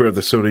getting ready to put out the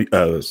Sony,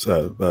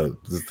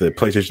 the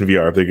PlayStation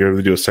VR. They're going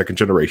to do a second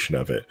generation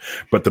of it.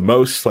 But the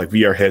most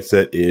VR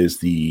headset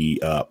is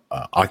the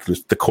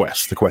Oculus, the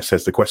Quest. The Quest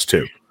has the Quest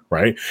 2,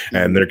 right?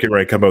 And they're getting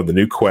ready to come out with the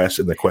new Quest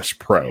and the Quest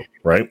Pro,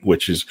 right?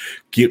 Which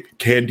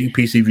can do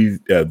PC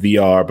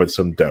VR, but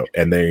some don't.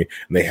 And they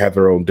have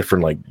their own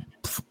different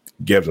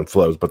gives and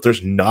flows. But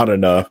there's not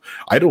enough.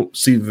 I don't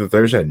see that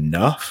there's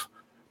enough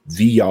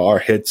VR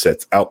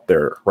headsets out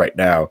there right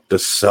now to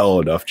sell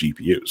enough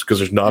GPUs, because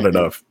there's not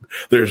enough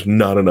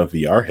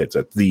VR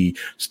headsets. The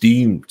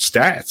Steam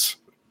stats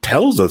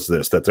tells us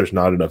that there's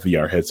not enough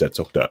VR headsets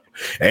hooked up.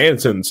 And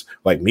since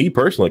me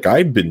personally,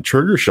 I've been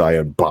trigger shy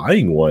on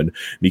buying one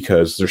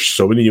because there's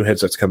so many new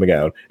headsets coming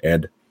out,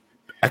 and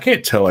I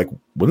can't tell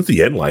when's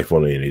the end life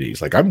on any of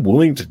these. I'm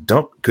willing to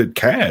dump good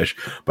cash,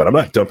 but I'm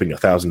not dumping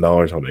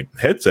 $1,000 on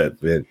a headset.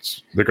 They're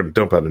going to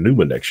dump out a new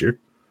one next year.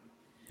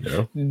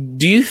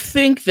 Do you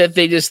think that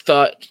they just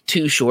thought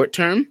too short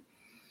term?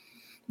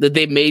 That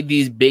they made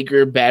these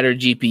bigger, badder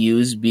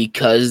GPUs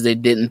because they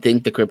didn't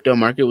think the crypto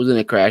market was going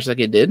to crash like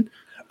it did?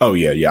 Oh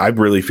yeah. I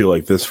really feel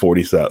like this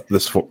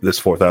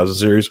 4000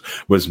 series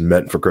was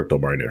meant for crypto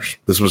miners.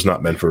 This was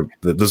not meant for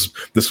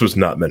this was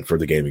not meant for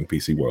the gaming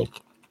PC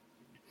world.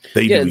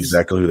 They knew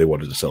exactly who they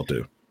wanted to sell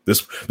to.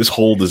 This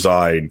whole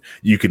design,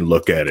 you can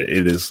look at it.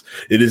 It is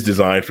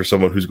designed for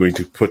someone who's going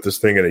to put this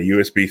thing in a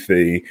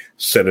USB-C,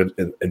 set it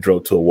and drill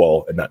it to a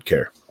wall and not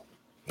care.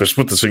 That's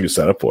what this thing is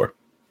set up for.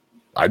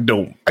 I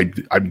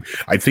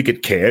think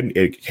it can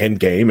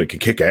game, it can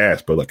kick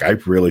ass, but I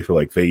really feel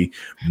like they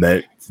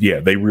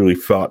really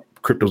thought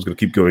crypto was going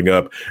to keep going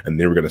up, and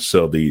they were going to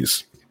sell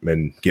these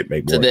and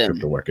make more in the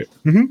crypto market.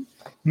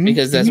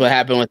 because that's what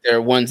happened with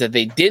their ones that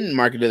they didn't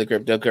market to the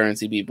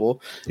cryptocurrency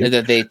people, is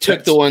that they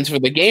took the ones for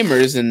the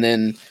gamers and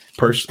then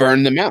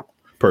burned them out.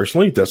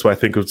 Personally, that's why I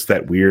think it's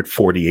that weird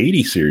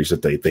 4080 series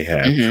that they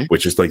have,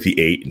 which is like the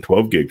 8 and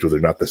 12 gigs, where they're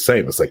not the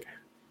same. It's like,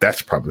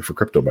 that's probably for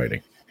crypto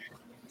mining.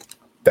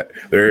 That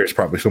there is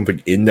probably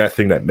something in that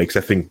thing that makes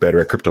that thing better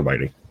at crypto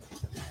mining.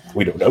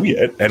 We don't know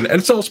yet, and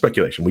it's all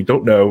speculation. We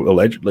don't know,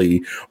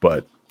 allegedly,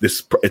 but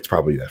it's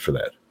probably that for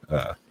that.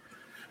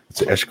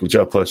 Ethical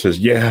Gel Plus says,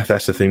 yeah,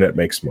 that's the thing that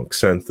makes most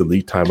sense. The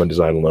lead time on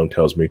design alone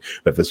tells me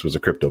that this was a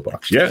crypto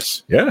box.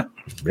 Yes, yeah.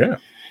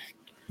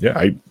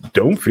 I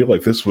don't feel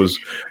like this was,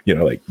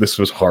 this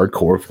was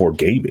hardcore for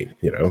gaming.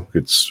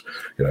 It's,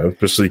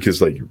 especially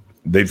because like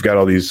they've got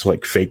all these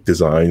like fake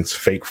designs,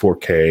 fake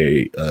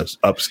 4K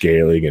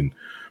upscaling, and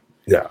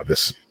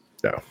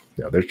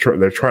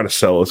they're trying to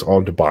sell us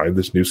on to buying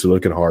this new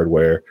silicon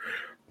hardware,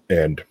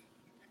 and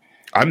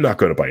I'm not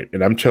going to buy it.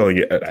 And I'm telling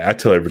you, I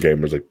tell every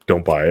gamer, like,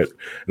 don't buy it.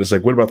 And it's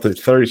like, what about the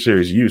 30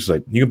 series used?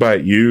 Like, you can buy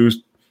it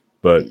used,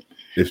 but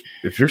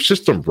if your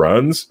system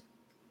runs,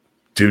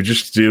 dude,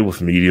 just deal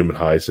with medium and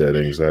high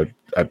settings. I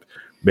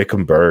make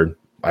them burn.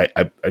 I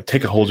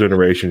take a whole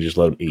generation, just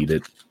let them eat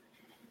it.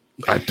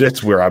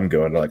 That's where I'm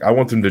going. Like, I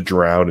want them to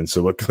drown in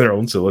their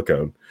own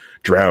silicone.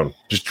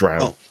 Just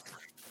drown. Oh.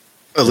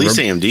 At least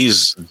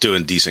AMD's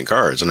doing decent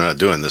cards and they're not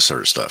doing this sort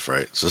of stuff,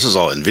 right? So this is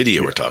all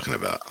NVIDIA we're talking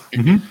about.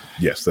 Mm-hmm.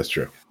 Yes, that's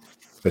true.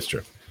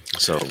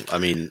 So, I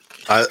mean,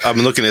 I'm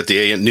looking at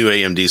the new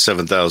AMD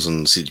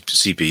 7000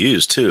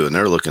 CPUs too, and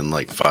they're looking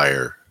like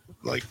fire.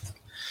 Like,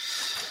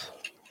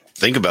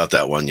 think about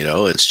that one,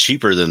 it's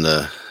cheaper than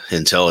the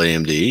Intel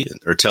AMD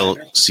or Intel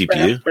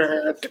CPU.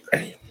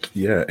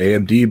 Yeah,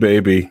 AMD,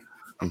 baby.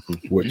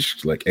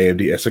 Which, like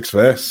AMD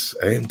SXFS,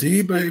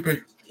 AMD,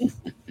 baby.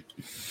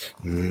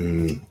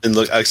 And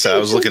look, I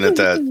was looking at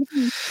that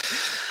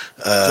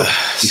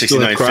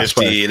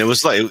 6950, and it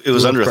was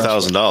under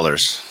 $1,000.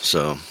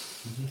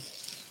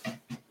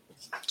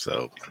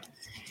 So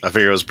I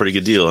figure it was a pretty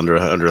good deal, under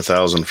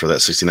 $1,000 for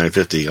that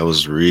 6950. I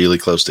was really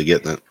close to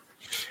getting it.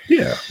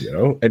 Yeah,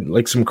 and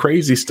like some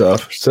crazy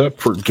stuff set up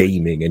for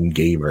gaming and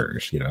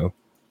gamers.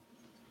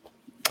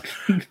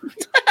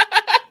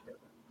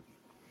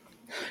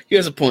 He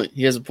has a point.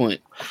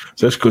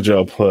 Ethical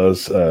Gel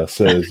Plus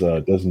says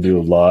doesn't do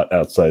a lot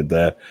outside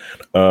that.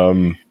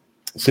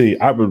 See,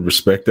 I would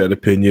respect that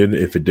opinion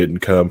if it didn't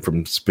come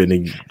from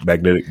spinning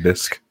magnetic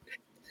disc.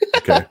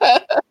 Okay.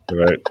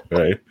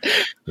 Right.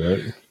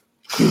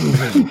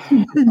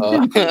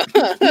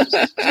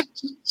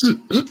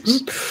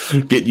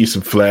 Get you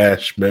some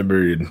flash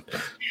memory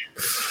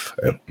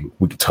and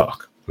we can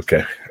talk.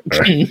 Okay. All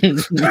right.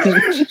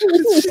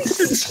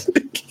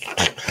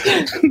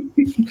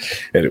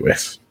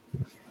 Anyways,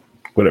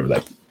 whatever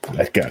that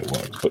guy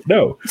was, but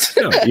no,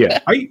 yeah,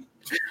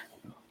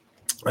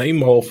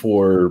 I'm all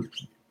for,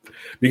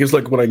 because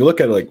like when I look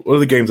at it, like one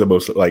of the games I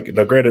most like.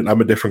 Now, granted, I'm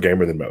a different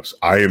gamer than most.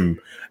 I am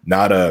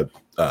not a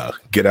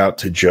get out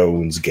to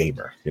Jones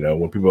gamer.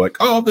 When people are like,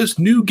 "Oh, this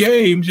new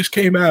game just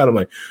came out," I'm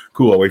like,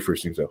 "Cool, I'll wait for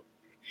it to go."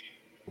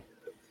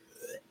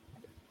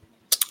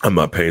 I'm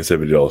not paying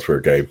 $70 for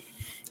a game.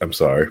 I'm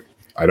sorry.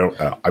 I don't.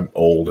 I'm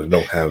old and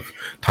don't have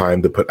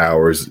time to put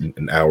hours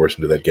and hours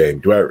into that game.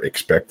 Do I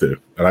expect it?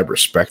 And I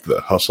respect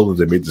the hustle that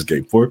they made this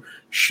game for.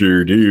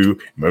 Sure do.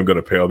 Am I going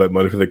to pay all that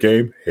money for the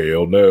game?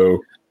 Hell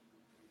no.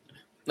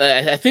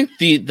 I think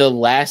the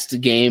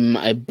last game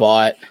I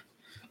bought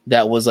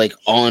that was like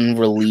on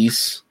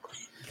release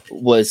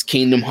was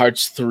Kingdom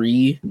Hearts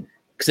 3,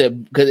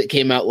 because it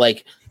came out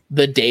like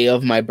the day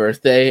of my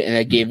birthday, and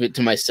I gave it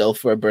to myself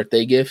for a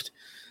birthday gift.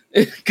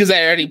 Because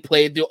I already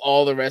played through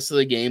all the rest of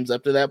the games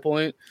up to that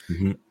point.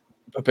 Mm-hmm.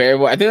 Prepared.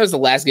 I think that was the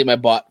last game I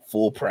bought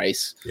full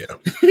price. Yeah.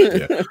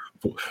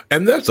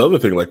 And that's the other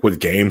thing, like with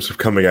games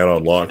coming out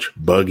on launch,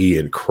 buggy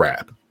and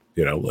crap.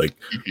 And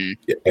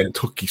it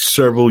took you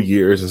several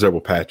years and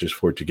several patches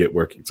for it to get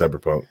working.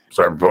 Cyberpunk.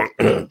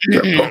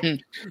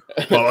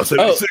 Fallout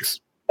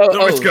 76.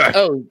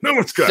 No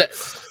Man's Sky.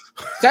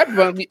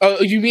 Cyberpunk.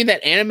 Oh, you mean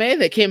that anime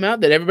that came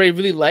out that everybody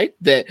really liked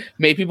that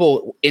made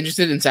people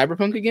interested in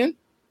Cyberpunk again?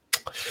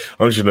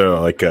 I want you to know,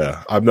 like,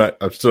 I don't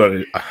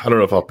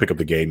know if I'll pick up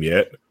the game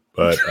yet,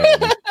 but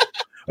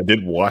I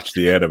did watch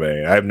the anime.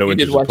 I have no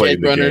interest in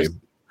playing the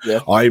game.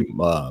 Yeah.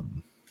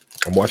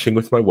 I'm watching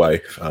with my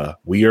wife.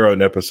 We are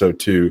on episode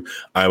 2.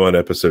 I'm on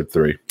episode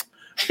 3.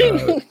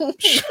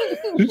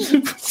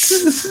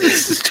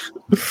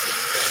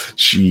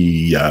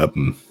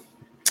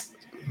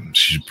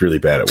 She's really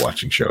bad at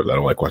watching shows. I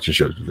don't like watching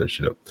shows with her.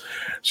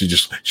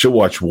 She'll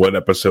watch one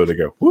episode and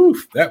go, "Woo,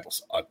 that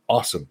was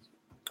awesome.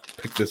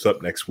 Pick this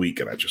up next week,"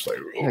 and I just like,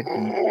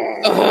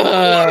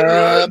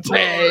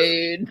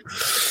 pain.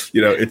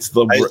 It's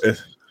the.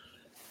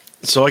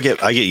 So I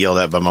get yelled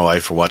at by my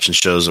wife for watching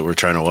shows that we're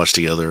trying to watch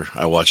together.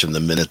 I watch them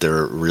the minute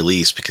they're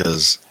released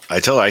because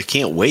I tell her I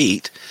can't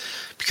wait,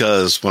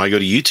 because when I go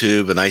to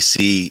YouTube and I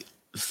see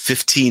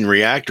 15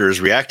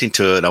 reactors reacting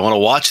to it, I want to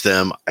watch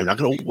them. I'm not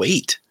going to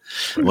wait.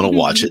 I want to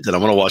watch it, then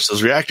I'm going to watch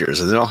those reactors,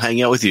 and then I'll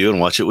hang out with you and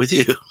watch it with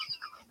you.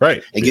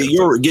 right, and get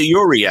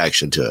your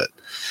reaction to it.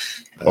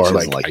 Or I'll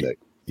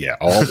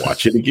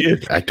watch it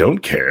again. I don't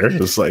care.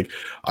 It's like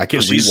I can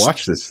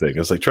rewatch this thing.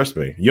 It's like, trust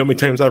me. You know how many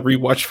times I've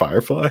rewatched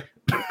Firefly?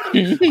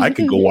 I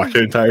can go watch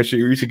the entire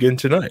series again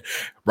tonight.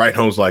 Right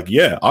Home's like,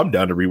 yeah, I'm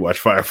down to rewatch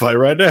Firefly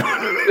right now.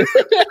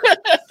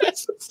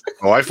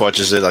 My wife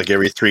watches it like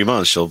every 3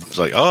 months. She'll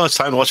like, oh, it's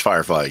time to watch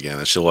Firefly again,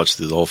 and she'll watch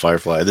through the whole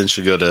Firefly. Then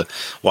she'll go to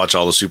watch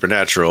all the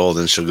Supernatural.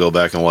 Then she'll go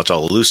back and watch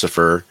all the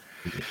Lucifer.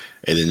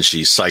 And then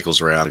she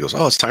cycles around and goes,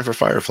 oh, it's time for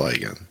Firefly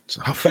again.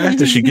 So, how fast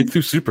does she get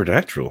through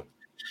Supernatural?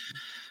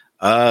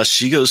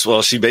 She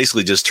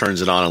basically just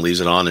turns it on and leaves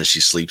it on, and she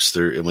sleeps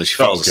through. And when she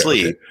falls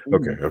asleep,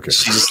 okay,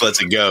 she just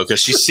lets it go because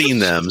she's seen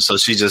them. So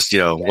she just,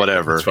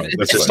 whatever.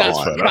 That's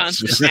fine. I was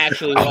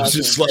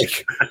just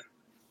like,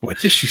 what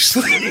did she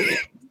sleep?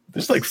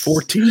 There's like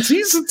 14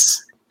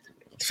 seasons.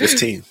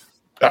 15.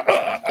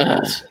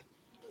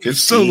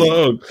 It's so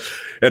long.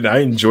 And I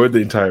enjoyed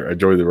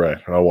the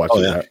ride. I'll watch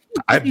it.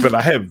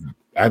 Yeah.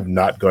 I've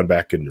not gone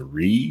back and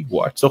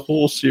rewatched the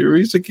whole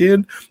series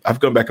again.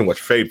 I've gone back and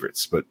watched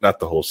favorites, but not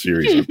the whole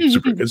series.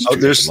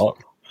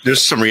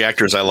 There's some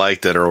reactors I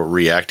like that are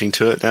reacting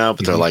to it now,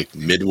 but they're like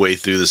midway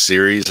through the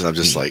series, and I'm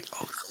just like,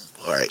 oh,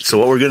 all right. So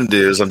what we're gonna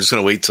do is I'm just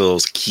gonna wait till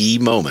those key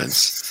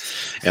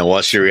moments and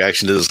watch your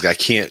reaction to this. I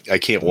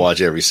can't watch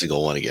every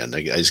single one again.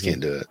 I just can't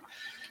do it.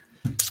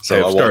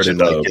 So I watch it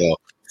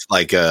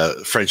like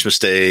French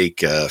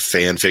Mistake,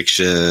 Fan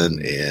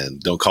Fiction, and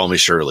Don't Call Me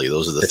Shirley.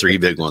 Those are the three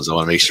big ones. I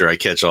want to make sure I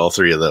catch all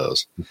three of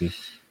those.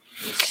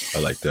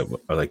 I like that.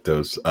 I like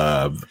those.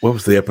 What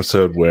was the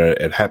episode where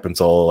it happens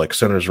all like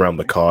centers around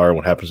the car?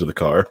 What happens to the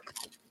car?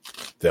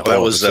 That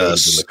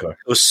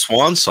was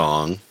Swan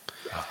Song.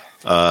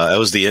 That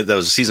was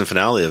the season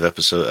finale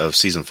of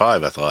season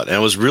 5, I thought,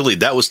 and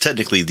that was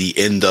technically the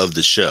end of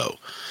the show.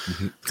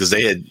 Because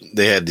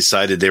they had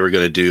decided they were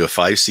going to do a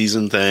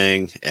 5-season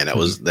thing, and that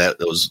was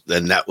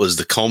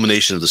the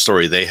culmination of the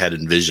story they had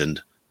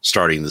envisioned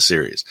starting the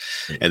series.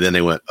 And then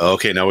they went,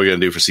 okay, now we're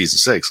going to do for season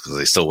 6 because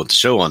they still want the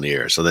show on the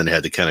air. So then they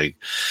had to kind of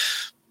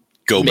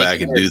go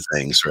back and do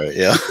things, right?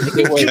 Yeah,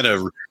 kind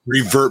of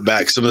revert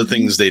back some of the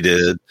things they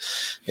did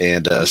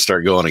and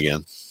start going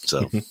again.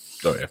 So,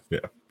 yeah.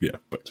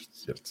 But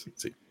let's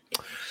see.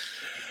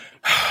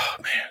 Oh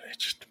man,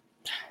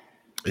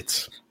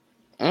 it's.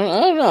 I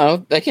don't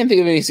know. I can't think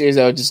of any series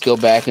I would just go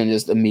back and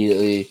just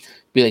immediately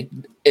be like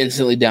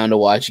instantly down to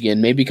watch again.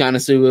 Maybe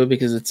Konosuba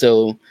because it's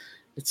so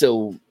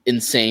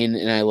insane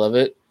and I love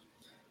it.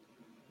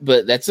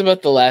 But that's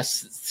about the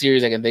last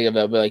series I can think of.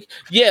 I'll be like,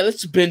 yeah,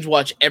 let's binge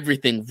watch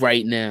everything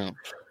right now.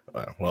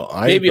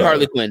 Maybe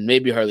Harley Quinn.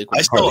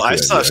 I still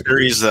have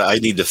series that I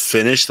need to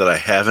finish that I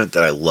haven't,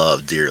 that I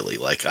love dearly.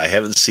 Like I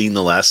haven't seen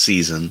the last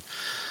season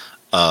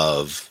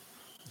of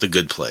The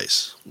Good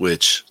Place,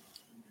 which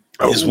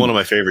is one of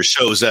my favorite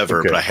shows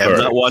ever, but I have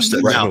not watched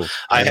it.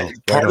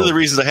 Part of the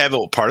reason I haven't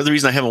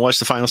watched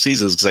the final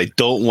season is because I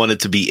don't want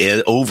it to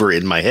be over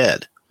in my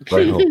head.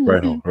 Right. You know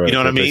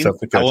what I mean? I got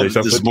to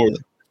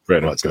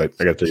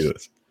tell you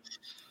this.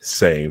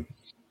 Same.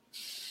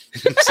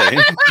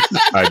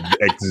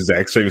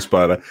 Exact same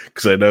spot.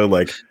 Because I know,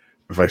 like,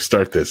 if I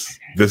start this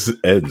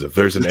ends. If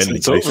there's an ending,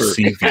 I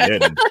see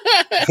the end.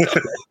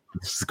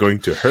 It's going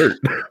to hurt.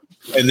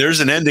 And there's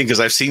an ending because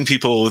I've seen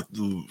people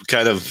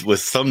kind of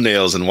with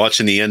thumbnails and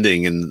watching the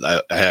ending, and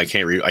I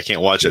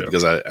can't watch it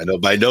because I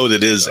know that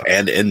it is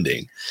an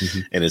ending,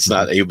 and it's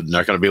not going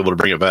to be able to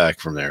bring it back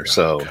from there.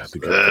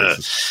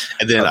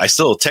 And then I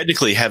still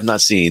technically have not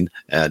seen.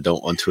 I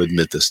don't want to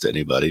admit this to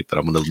anybody, but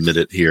I'm going to admit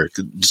it here.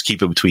 Just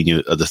keep it between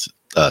you,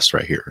 us,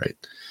 right here, right?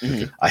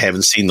 Mm-hmm. I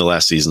haven't seen the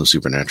last season of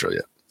Supernatural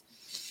yet.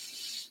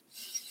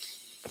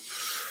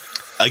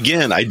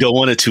 Again, I don't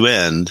want it to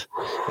end,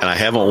 and I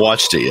haven't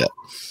watched it yet.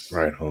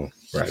 Right.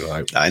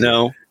 I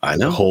know.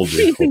 Hold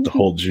you through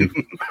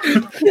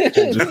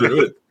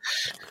it.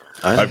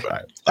 I've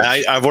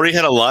already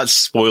had a lot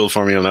spoiled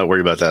for me. I'm not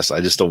worried about that. So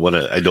I just don't want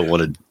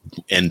to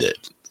end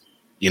it.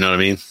 You know what I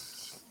mean?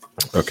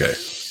 Okay.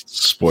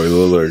 Spoiler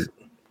alert.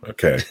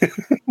 Okay.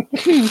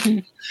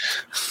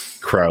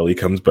 Crowley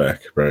comes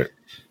back, right?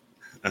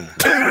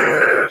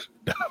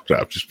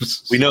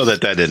 We know that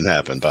didn't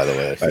happen, by the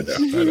way.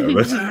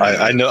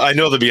 I know. I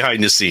know the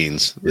behind the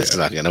scenes. Yeah. It's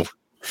not,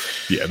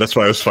 Yeah, that's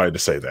why I was fine to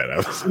say that.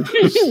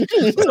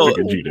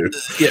 You do.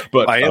 Yeah,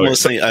 but I am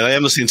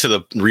listening to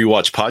the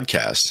Rewatch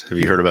podcast. Have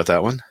you heard about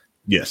that one?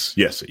 Yes.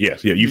 Yeah,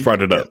 you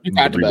brought it up.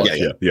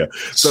 Yeah.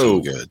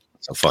 So good.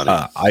 So funny.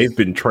 I've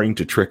been trying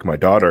to trick my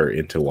daughter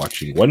into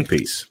watching One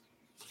Piece.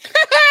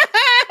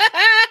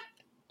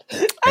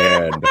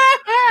 and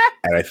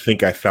I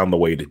think I found the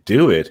way to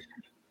do it.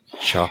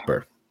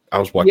 Chopper. I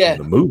was watching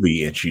the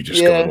movie and she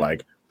just going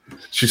like,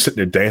 she's sitting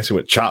there dancing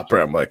with Chopper.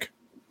 I'm like,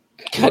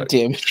 God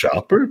damn.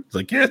 Chopper? It's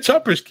like, yeah,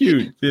 Chopper's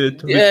cute.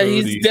 Yeah,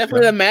 he's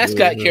definitely a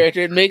mascot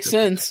character. It makes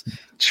sense.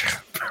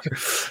 Chopper.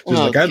 She's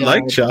like, I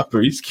like Chopper.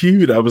 He's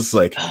cute. I was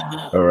like,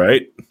 all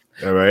right.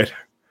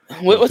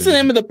 What's the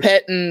name of the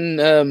pet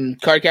in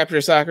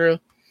Cardcaptor Sakura?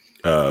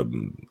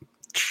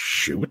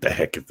 Shoot, what the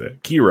heck is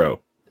that? Kiro.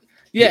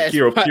 Yeah,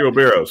 Kiro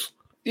Barrows.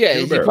 Yeah,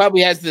 she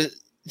probably has the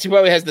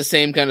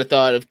same kind of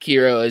thought of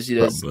Kiro as she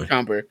does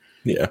Chomper.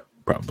 Yeah,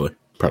 probably.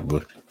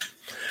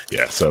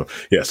 Yeah, so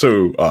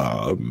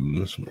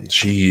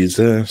she's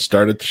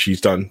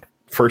done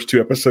first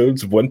 2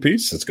 episodes of One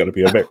Piece. It's gonna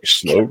be a very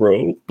slow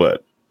roll,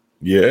 but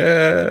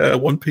yeah,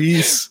 One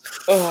Piece.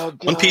 Oh,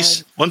 God.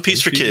 One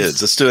Piece for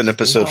kids. Let's do an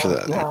episode for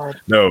that. God.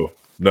 No,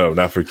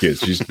 not for kids.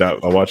 She's not.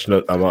 I'm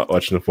not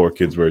watching the 4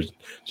 kids version.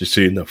 Just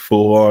seeing the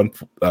full on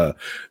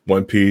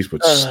One Piece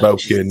with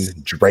smoking,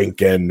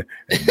 drinking,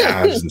 and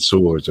knives and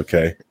swords.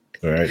 Okay,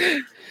 all right.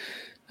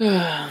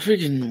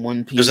 Freaking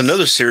One Piece. There's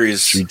another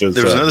series.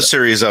 Another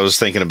series I was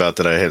thinking about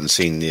that I haven't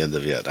seen the end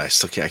of yet. I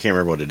can't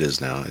remember what it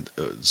is now.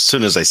 As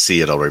soon as I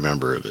see it, I'll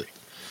remember of it.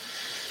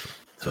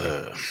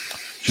 I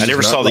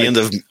never saw the end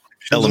of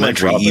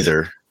Elementary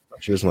either.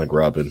 She doesn't like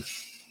Robin.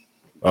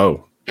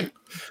 Oh,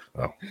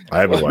 I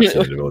haven't watched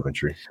the end of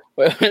Elementary.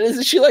 Why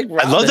doesn't she like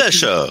Robin? I love that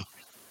show.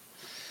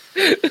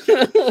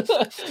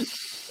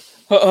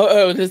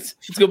 Let's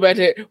go back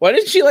to it. Why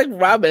didn't she like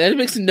Robin? That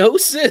makes no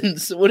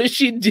sense. What did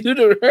she do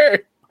to her?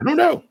 I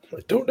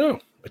don't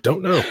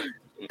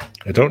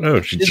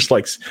know. She just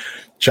likes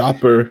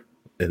Chopper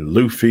and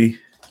Luffy.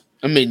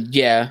 I mean,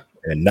 yeah.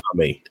 And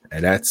Nami.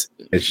 And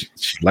she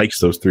likes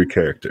those 3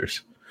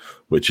 characters,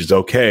 which is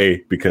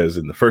okay because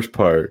in the first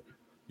part,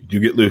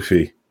 you get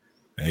Luffy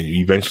and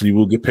you eventually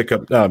will pick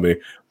up Nami,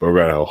 but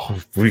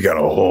we got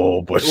a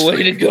whole bunch.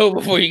 Way to go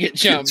before you get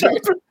Chopper.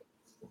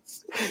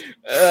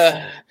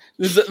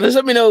 Let's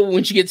let me know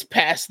when she gets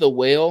past the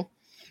whale.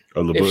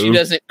 If she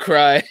doesn't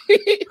cry.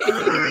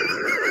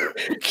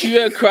 She's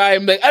gonna cry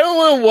and be like, I don't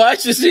want to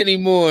watch this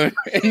anymore.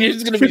 And you're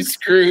just gonna be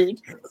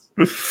screwed.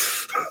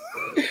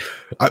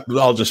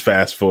 I'll just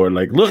fast forward.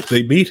 Like, look,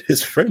 they meet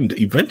his friend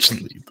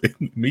eventually.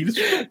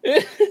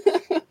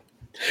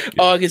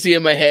 All I can see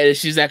in my head is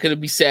she's not gonna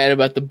be sad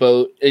about the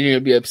boat and you're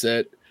gonna be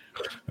upset.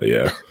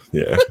 Yeah.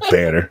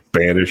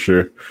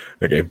 Banisher.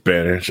 Okay,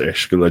 Banisher.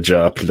 School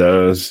job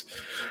does.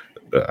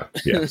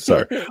 Yeah,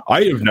 sorry.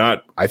 I have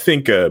not. I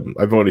think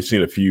I've only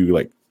seen a few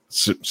like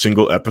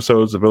single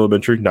episodes of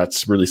Elementary.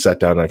 Not really sat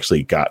down and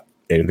actually got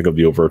anything of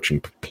the overarching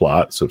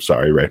plot. So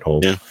sorry, right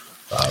home. Yeah.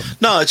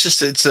 No, I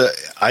just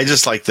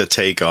like the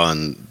take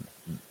on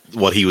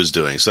what he was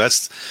doing. So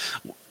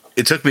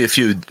it took me a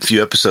few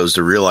episodes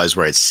to realize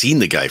where I'd seen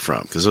the guy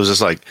from, because it was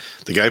just like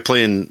the guy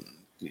playing,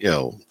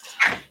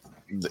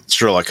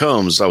 Sherlock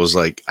Holmes. I was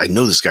like, I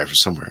know this guy from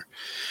somewhere.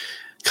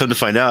 Come to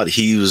find out,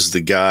 he was the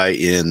guy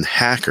in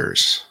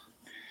Hackers,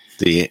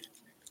 and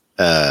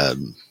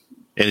the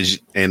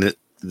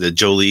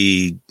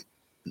Jolie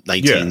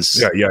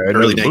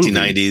early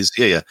 1990s.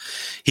 Yeah.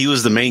 He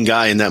was the main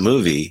guy in that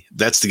movie.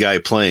 That's the guy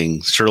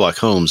playing Sherlock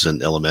Holmes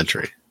in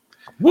Elementary.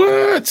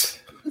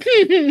 What?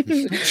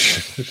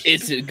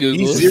 It's Google.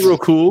 He's Zero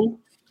Cool.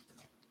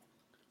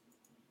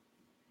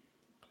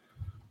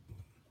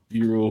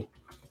 Zero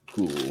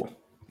Cool.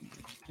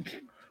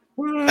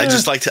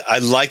 I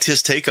liked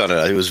his take on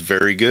it. It was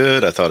very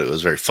good. I thought it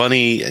was very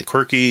funny and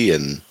quirky,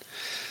 and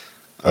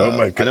oh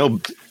my god, I know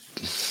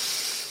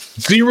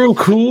Zero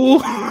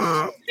Cool.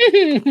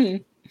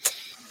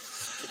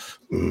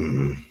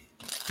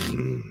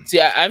 See,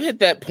 I've hit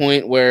that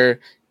point where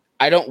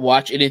I don't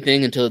watch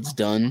anything until it's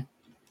done,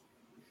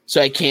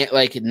 so I can't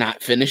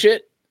not finish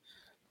it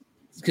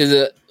because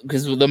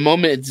the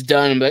moment it's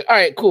done, I'm like, all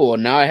right, cool.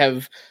 Now I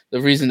have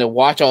the reason to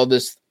watch all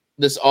this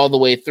all the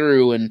way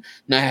through and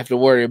not have to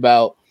worry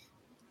about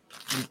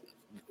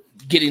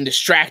getting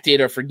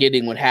distracted or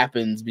forgetting what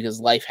happens because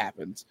life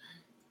happens.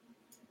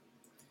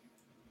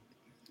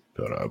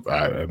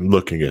 I'm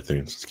looking at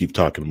things. Let's keep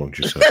talking amongst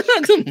yourselves.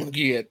 I'm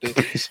looking at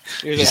things.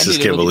 You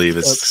just can't believe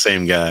it's the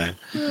same guy.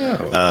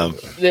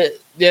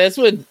 That's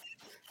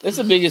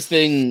the biggest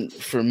thing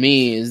for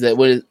me is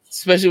that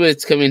especially when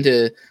it's coming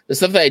to the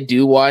stuff that I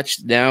do watch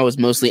now is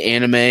mostly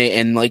anime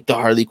and like the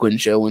Harley Quinn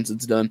show once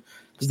it's done.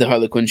 Because the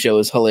Harley Quinn show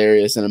is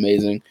hilarious and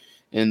amazing,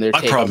 and their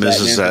my problem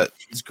is that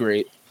it's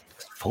great.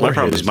 My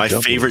problem is my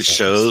favorite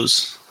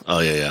shows. Oh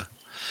yeah.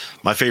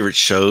 My favorite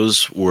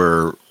shows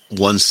were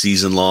one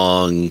season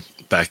long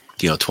back,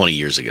 20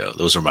 years ago.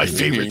 Those are my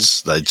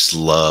favorites that I just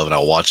love, and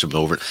I'll watch them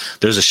over.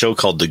 There's a show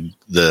called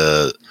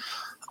the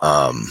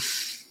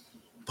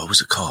what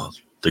was it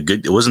called?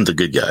 It wasn't The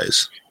Good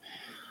Guys.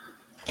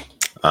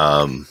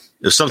 It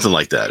was something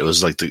like that. It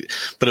was like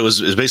but it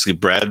was basically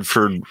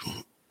Bradley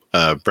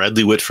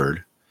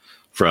Whitford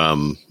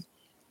from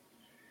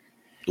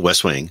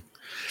West Wing.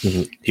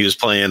 Mm-hmm. He was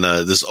playing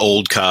this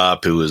old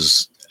cop who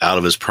was out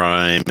of his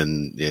prime,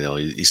 and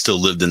he still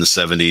lived in the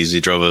 70s. He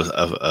drove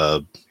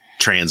a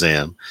Trans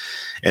Am,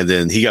 and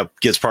then he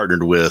gets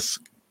partnered with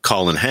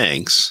Colin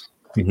Hanks,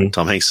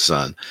 Tom Hanks'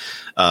 son,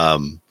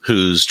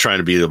 who's trying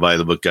to be the by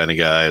the book kind of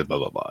guy. Blah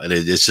blah blah, and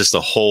it's just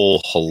a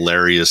whole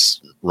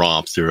hilarious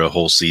romp through a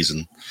whole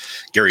season.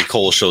 Gary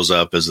Cole shows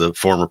up as the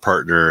former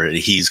partner, and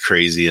he's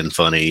crazy and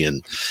funny.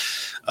 And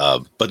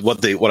but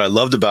what I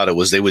loved about it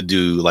was they would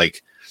do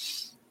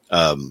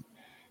a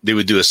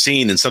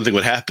scene and something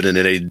would happen, and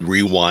then they'd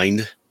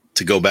rewind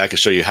to go back and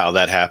show you how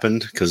that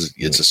happened because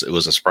it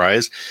was a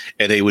surprise,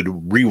 and they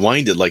would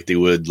rewind it like they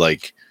would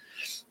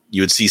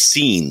you would see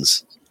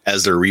scenes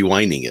as they're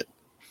rewinding it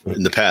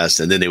in the past,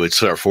 and then they would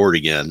start forward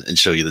again and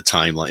show you the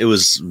timeline. It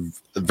was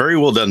very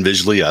well done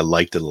visually. I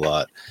liked it a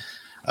lot,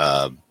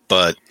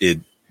 but it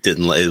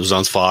didn't. It was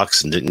on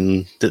Fox and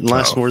didn't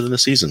last more than a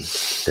season.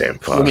 Damn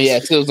Fox. I mean, yeah,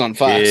 it was on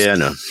Fox. Yeah, I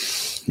know.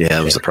 Yeah,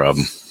 that was the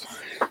problem.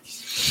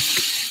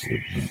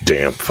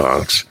 Damn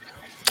Fox.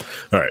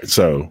 All right,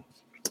 so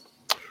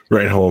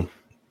Reinhold,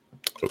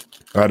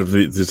 out of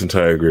this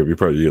entire group, you're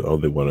probably the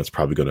only one that's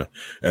probably going to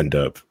end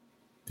up,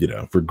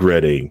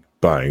 regretting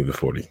buying the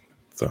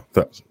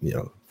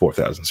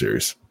 4000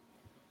 series.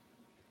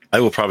 I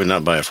will probably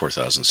not buy a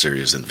 4000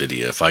 series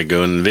NVIDIA. If I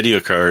go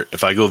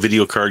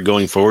video card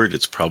going forward,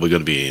 it's probably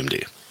going to be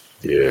AMD.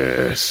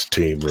 Yes,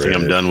 Team Red. I think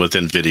I'm done with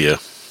NVIDIA.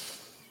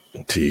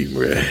 Team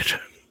Red.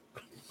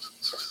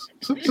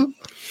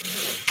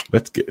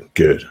 That's good.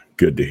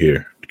 Good to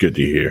hear.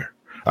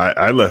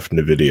 I left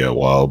NVIDIA a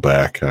while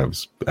back.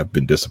 I've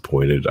been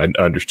disappointed. I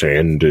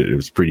understand it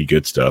was pretty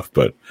good stuff,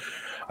 but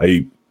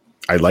I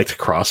liked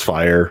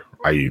Crossfire.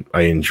 I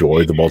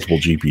enjoyed the multiple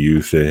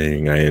GPU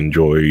thing. I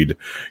enjoyed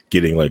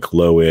getting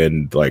low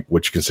end,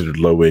 what you considered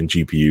low end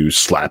GPUs,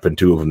 slapping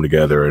two of them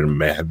together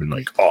and having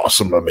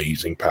awesome,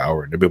 amazing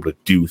power and to be able to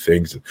do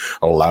things and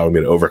allowing me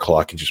to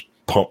overclock and just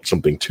pump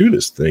something to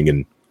this thing.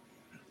 And,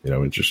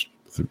 it just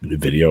the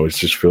video, it's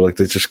just feel like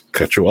they just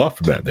cut you off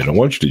from that. They don't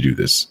want you to do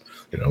this,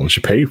 unless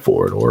you pay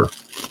for it or,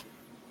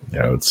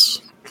 I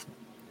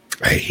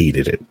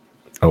hated it.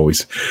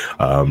 Always.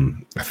 I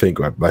think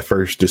my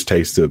first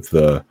distaste of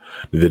the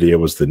video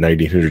was the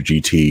 1900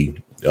 GT.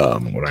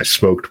 When I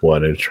smoked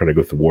one and trying to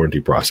go through the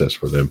warranty process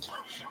for them,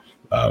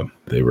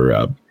 they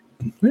were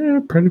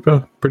pretty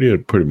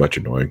much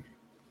annoying.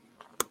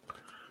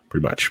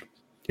 Pretty much,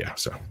 yeah.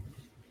 So,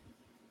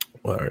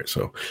 all right.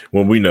 So,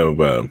 well, we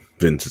know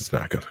Vince is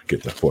not going to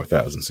get the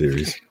 4000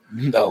 series.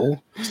 No.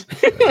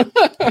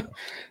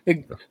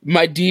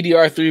 My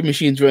DDR3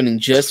 machine's running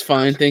just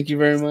fine. Thank you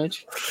very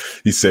much.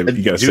 You said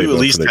you got to at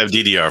least have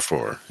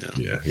DDR4.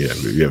 Yeah.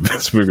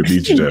 We're going to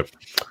need you to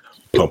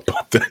pump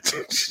up that.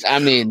 I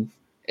mean,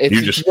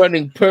 it's just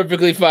running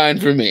perfectly fine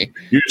for me.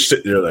 You're just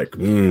sitting there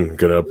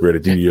gonna upgrade a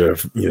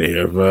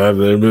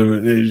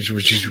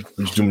DDR5.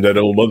 Just doing that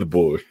old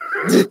motherboard.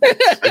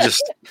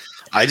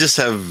 I just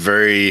have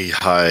very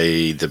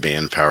high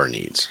demand power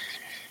needs.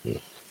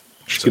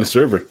 Just get a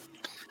server.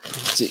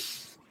 See,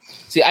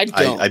 I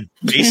don't. I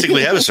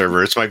basically have a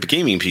server. It's my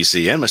gaming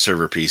PC and my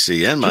server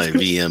PC and my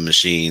VM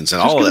machines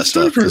and all of that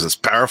stuff because it's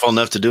powerful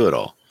enough to do it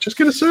all. Just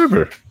get a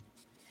server.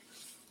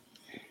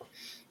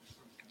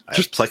 I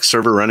have Plex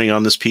server running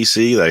on this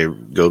PC that I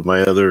go to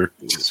my other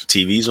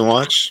TVs and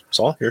watch. It's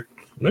all here.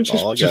 I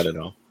got it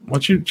all. Why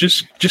don't you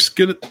just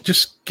get a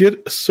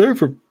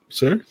server,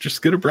 sir?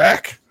 Just get a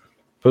rack.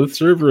 Put a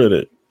server in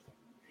it.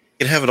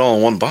 You can have it all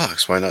in one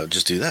box. Why not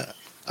just do that?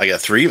 I got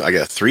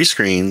three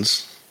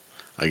screens.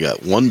 I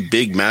got one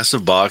big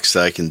massive box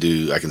that I can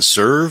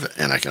serve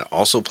and I can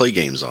also play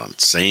games on at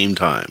the same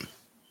time.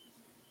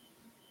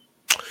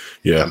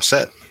 Yeah. I'm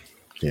set.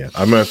 Yeah.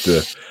 I'm going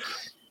to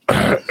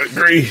have to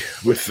agree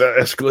with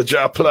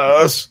Escalaja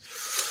Plus.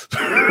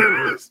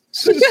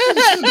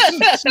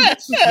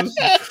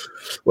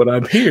 What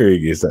I'm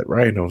hearing is that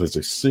Reinhold is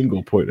a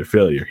single point of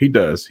failure. He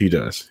does.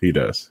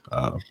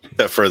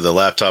 Except for the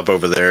laptop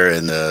over there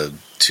and the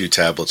two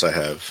tablets I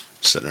have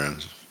sitting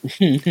around.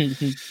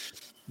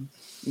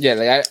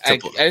 Yeah, I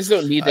just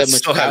don't need that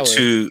much power.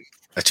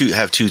 I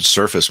have two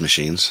Surface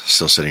machines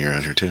still sitting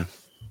around here too.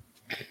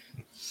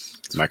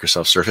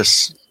 Microsoft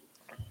Surface.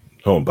 I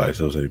don't buy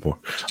those anymore.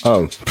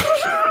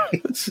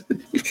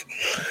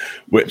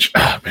 Which,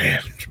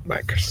 man,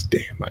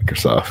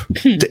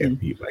 Microsoft. Damn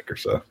you,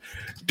 Microsoft.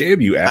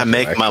 Damn you, Apple. I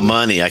make my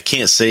money. I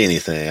can't say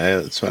anything.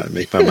 That's why I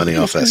make my money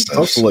off that stuff.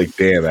 Also,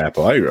 damn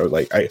Apple.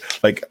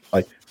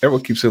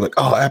 Everyone keeps saying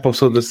oh, Apple.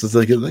 So this is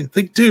they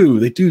do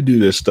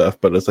this stuff,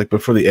 but it's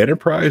but for the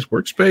enterprise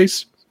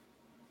workspace,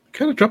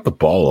 kind of drop the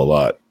ball a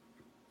lot.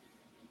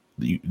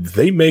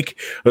 They make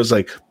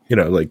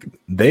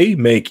they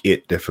make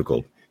it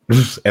difficult,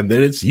 and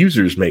then its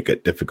users make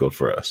it difficult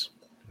for us.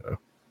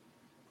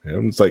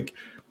 And it's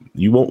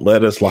you won't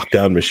let us lock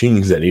down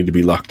machines that need to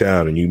be locked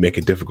down, and you make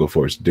it difficult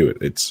for us to do it.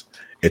 It's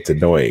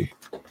annoying.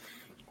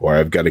 Or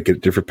I've got to get a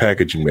different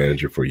packaging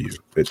manager for you.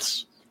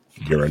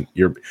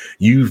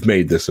 You've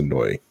made this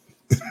annoying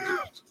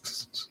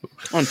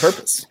on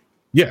purpose.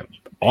 Yeah,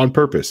 on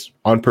purpose.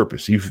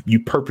 You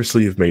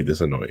purposely have made this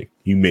annoying.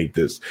 You made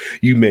this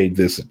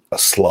a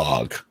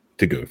slog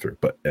to go through.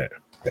 But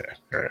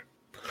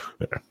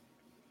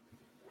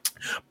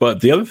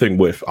But the other thing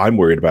I'm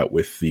worried about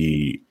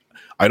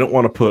I don't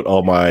want to put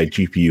all my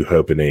GPU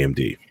hope in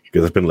AMD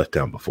because I've been let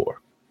down before.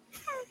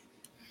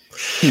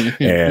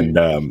 And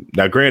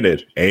now,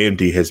 granted,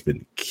 AMD has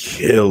been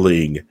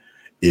killing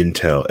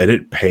Intel, and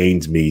it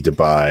pains me to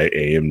buy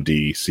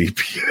AMD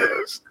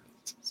CPUs.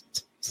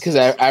 Because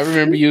I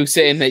remember you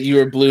saying that you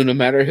were blue no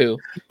matter who.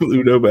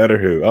 Blue no matter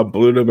who. I'm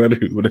blue no matter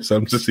who when it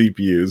comes to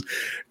CPUs.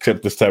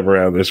 Except this time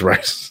around, there's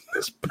rice.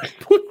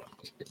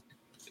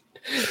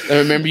 I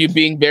remember you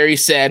being very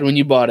sad when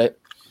you bought it.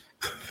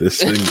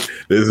 This is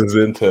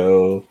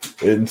Intel.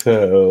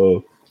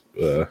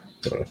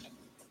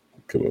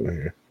 Come over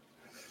here.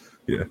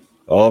 Yeah.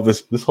 All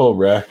this whole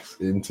rack's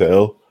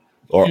Intel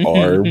or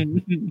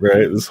ARM,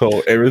 right?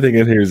 Everything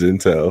in here is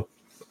Intel.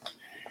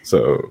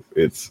 So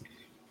it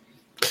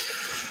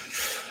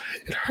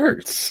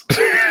hurts.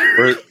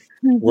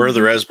 Where are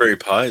the Raspberry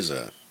Pis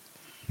at?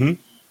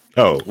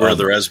 Oh, where are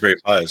the Raspberry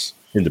Pis?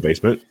 In the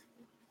basement.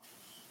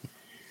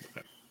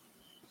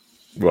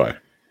 Why?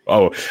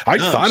 Oh, I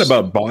thought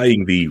about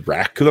buying the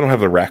rack because I don't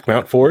have a rack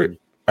mount for it.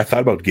 I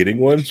thought about getting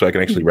one so I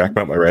can actually rack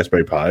mount my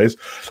Raspberry Pis,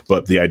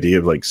 but the idea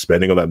of like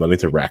spending all that money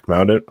to rack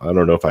mount it, I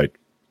don't know if I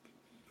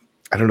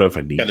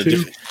need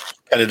to.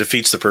 Kind of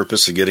defeats the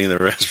purpose of getting the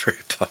Raspberry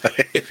Pi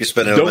if you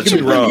spend a Don't bunch get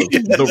me of wrong. money.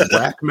 The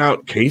rack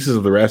mount cases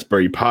of the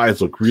Raspberry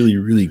Pis look really,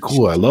 really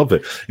cool. I love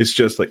it. It's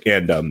just like,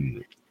 and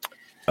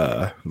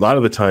a lot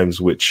of the times,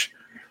 which,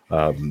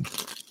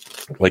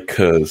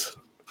 because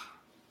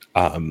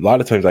a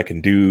lot of times I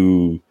can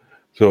do.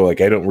 So,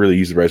 like, I don't really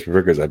use the Raspberry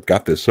Pi because I've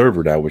got this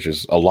server now, which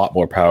is a lot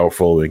more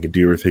powerful and can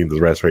do everything the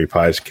Raspberry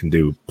Pis can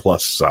do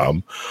plus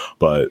some.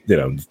 But, you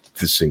know,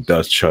 this thing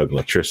does chug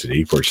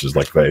electricity versus,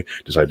 like, if I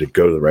decide to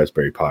go to the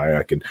Raspberry Pi,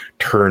 I can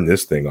turn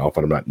this thing off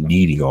and I'm not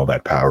needing all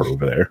that power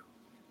over there.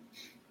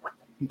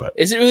 But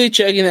is it really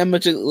chugging that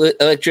much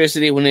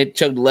electricity when it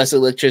chugged less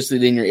electricity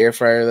than your air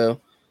fryer,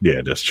 though? Yeah,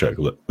 it does chug.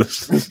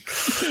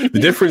 The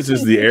difference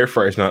is the air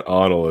fryer is not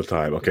on all the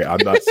time. Okay,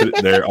 I'm not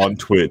sitting there on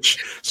Twitch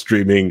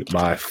streaming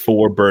my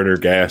 4-burner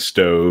gas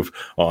stove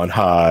on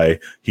high,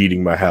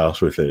 heating my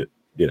house with it.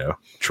 You know,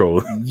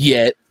 trolling.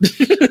 Yet.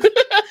 Okay,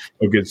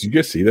 did you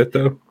guys see that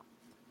though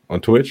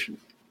on Twitch?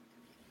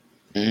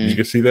 Did you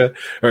guys see that?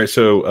 All right,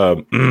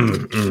 so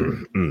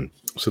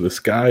so this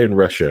guy in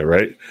Russia,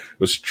 right,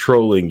 was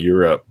trolling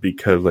Europe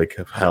because like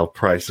of how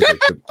prices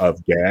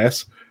of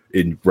gas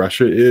in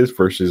Russia is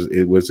versus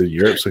it was in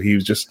Europe. So he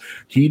was just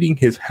heating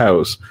his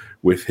house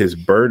with his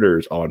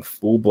burners on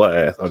full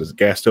blast, on his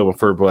gas stove on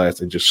full blast,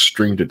 and just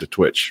streamed it to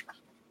Twitch.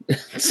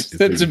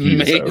 That's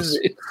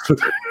amazing.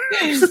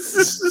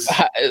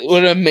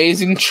 What an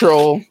amazing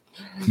troll.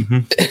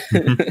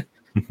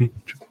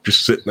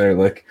 Just sitting there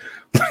like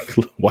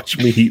watch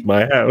me heat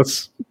my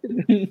house.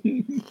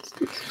 And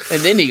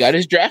then he got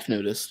his draft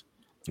notice.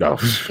 No.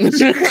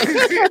 Yeah,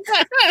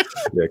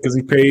 because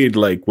he paid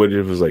like what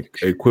it was like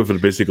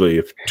equivalent basically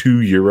of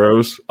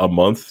 €2 a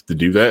month to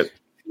do that.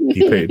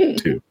 He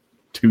paid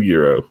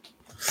 €2.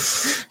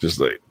 Just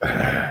like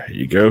here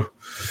you go.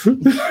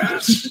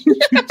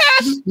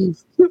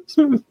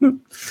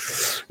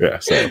 Yeah,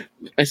 so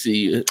I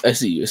see you,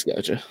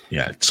 Scoucha.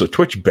 Yeah, so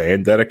Twitch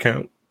banned that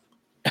account.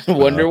 I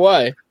wonder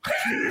why.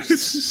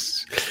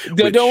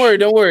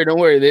 Don't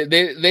worry. They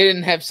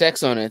didn't have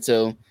sex on it,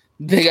 so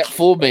they got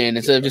full ban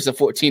instead of just a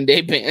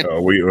 14-day ban.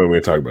 Oh,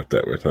 we're talking about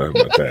that. We're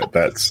talking about that.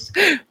 That's,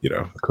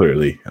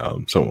 clearly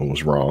someone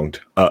was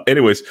wronged.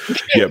 Anyways,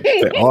 yeah,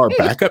 there are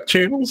backup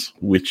channels,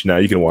 which now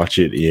you can watch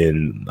it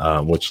in,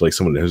 which like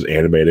someone who's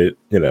animated,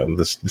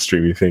 the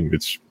streaming thing,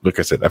 which, like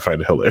I said, I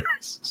find it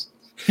hilarious.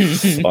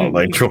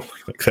 Online trolling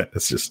like that.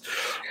 It's just,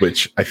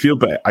 which I feel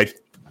bad.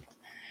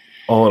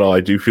 All in all,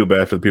 I do feel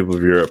bad for the people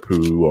of Europe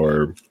who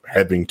are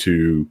having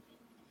to,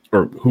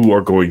 or who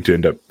are going to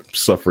end up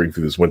suffering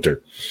through this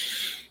winter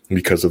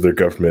because of their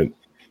government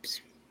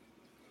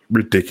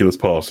ridiculous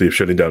policy of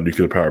shutting down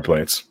nuclear power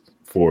plants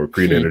for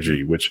green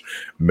energy, which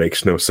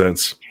makes no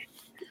sense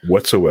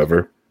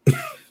whatsoever.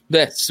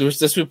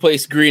 Let's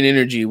replace green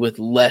energy with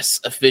less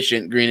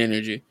efficient green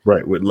energy.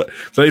 Right.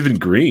 It's not even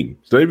green.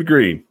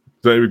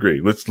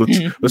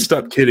 Let's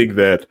stop kidding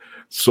that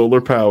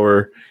solar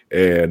power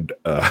and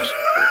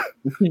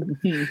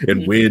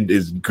and wind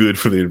is good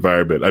for the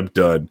environment. I'm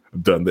done.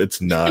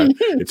 It's not.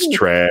 It's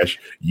trash.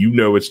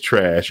 It's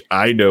trash.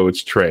 I know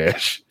it's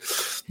trash.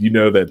 You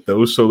know that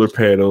those solar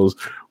panels,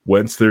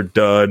 once they're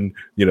done,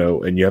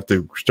 and you have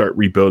to start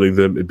rebuilding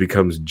them, it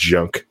becomes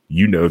junk.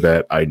 You know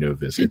that. I know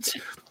this.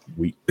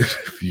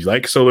 If you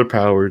like solar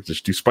power,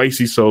 just do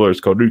spicy solar. It's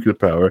called nuclear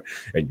power.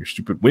 And your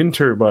stupid wind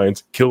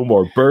turbines kill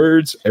more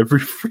birds every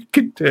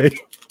freaking day.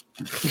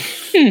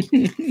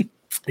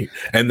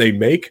 And they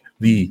make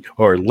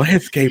our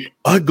landscape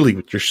ugly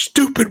with your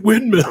stupid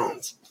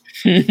windmills.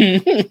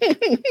 Just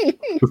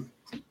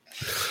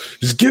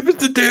give it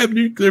the damn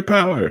nuclear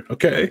power,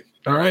 okay?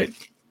 All right?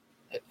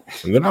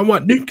 And then I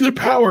want nuclear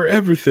power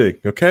everything,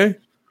 okay?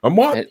 I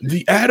want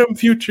the atom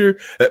future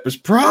that was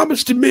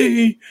promised to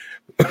me.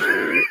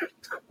 I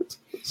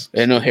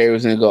know Harry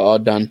was going to go all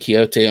Don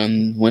Quixote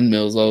on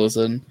windmills all of a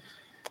sudden.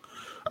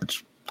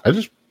 I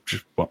just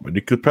want my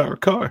nuclear power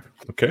car,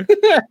 okay?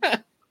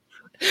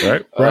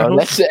 Right?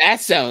 That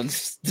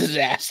sounds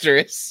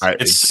disastrous.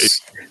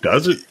 It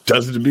does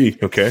it to me.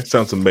 Okay,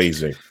 sounds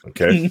amazing.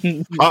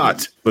 Okay,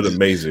 hot but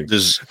amazing.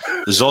 There's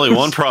only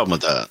one problem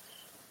with that.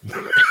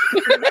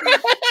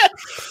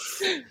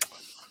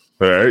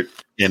 All right.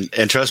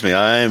 And trust me,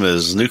 I'm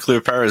as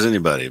nuclear powered as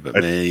anybody. But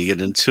man, you get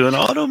into an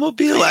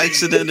automobile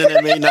accident, and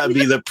it may not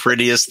be the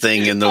prettiest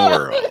thing in the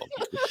world.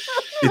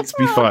 It's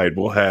be fine.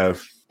 We'll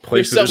have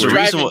places. There's a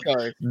reason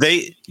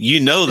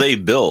they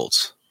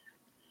built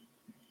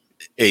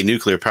a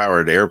nuclear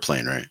powered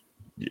airplane, right?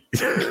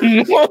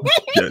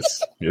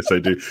 yes, I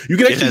do. You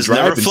can actually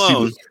drive and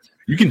flown.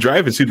 You can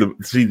drive and see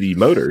the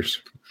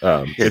motors.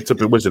 It's up.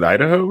 Was it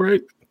Idaho,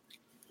 right?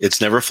 It's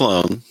never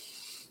flown.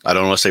 I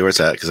don't want to say where it's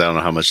at because I don't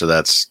know how much of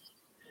that's.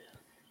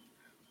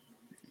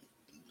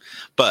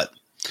 But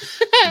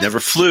never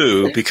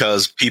flew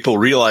because people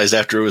realized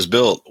after it was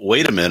built,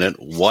 wait a minute,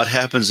 what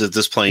happens if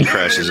this plane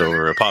crashes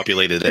over a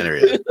populated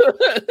area?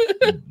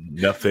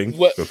 Nothing.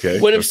 What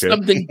if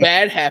something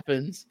bad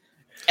happens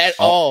at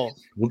all?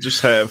 We'll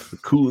just have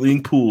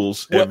cooling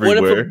pools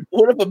everywhere.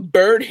 What if a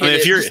bird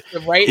hit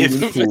the right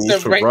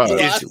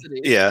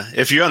velocity?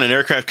 If you're on an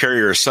aircraft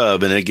carrier or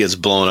sub and it gets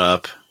blown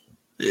up,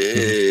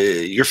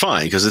 you're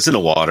fine because it's in the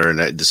water and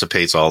that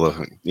dissipates all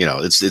the,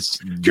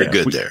 you're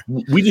good there.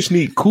 We just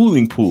need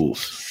cooling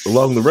pools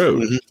along the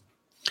road. Mm-hmm.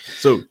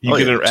 So you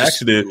get an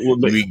accident,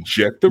 we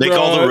eject the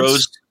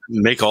roads.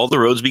 Make all the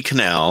roads be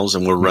canals,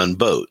 and we'll run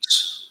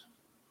boats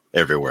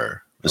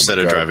everywhere. Instead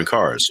of driving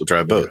cars, we'll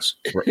drive boats.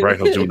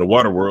 Right, I'm doing the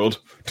water world.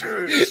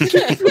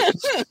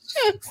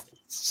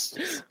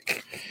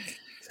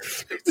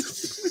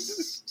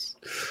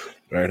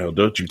 Right,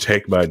 don't you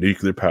take my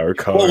nuclear power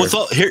car?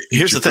 Well,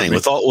 here's the thing: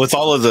 with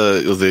all of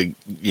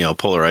the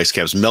polar ice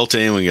caps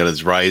melting, we got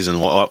this rise in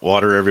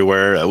water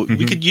everywhere.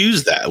 We could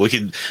use that. We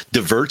could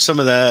divert some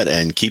of that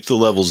and keep the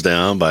levels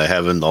down by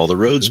having all the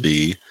roads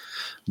be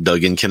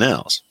dug in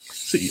canals.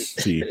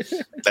 See,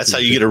 that's how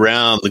you get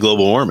around the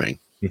global warming.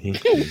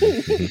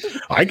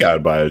 I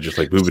got by just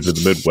like moving to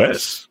the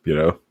Midwest.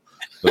 I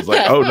was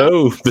like, oh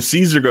no, the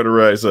seas are going to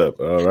rise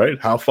up. All right,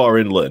 how far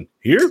inland?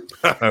 Here,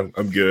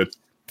 I'm good.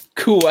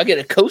 Cool, I get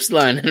a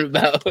coastline in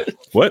about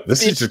what?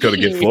 This is just going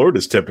to get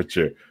Florida's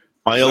temperature.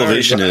 My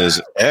elevation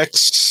is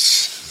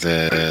X,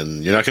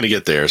 then you're not going to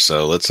get there.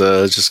 So let's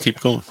just keep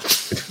going.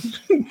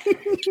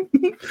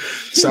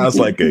 Sounds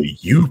like a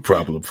you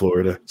problem,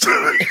 Florida.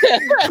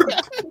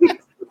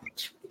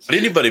 Would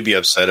anybody be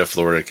upset if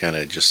Florida kind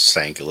of just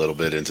sank a little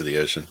bit into the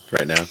ocean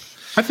right now?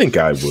 I think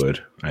I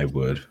would. I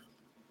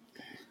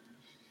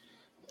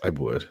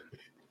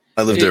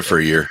lived there for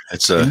a year.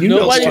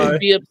 Nobody would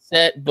be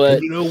upset, but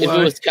if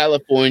it was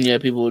California,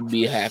 people would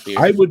be happier.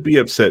 I would be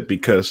upset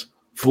because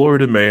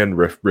Florida man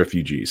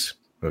refugees.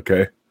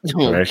 Okay,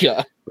 God.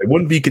 They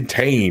wouldn't be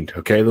contained.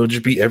 Okay, they'll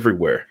just be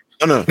everywhere.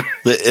 No,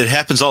 it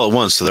happens all at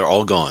once, so they're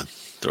all gone.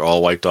 They're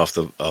all wiped off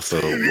the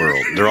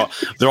world.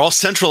 They're all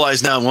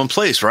centralized now in one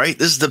place, right?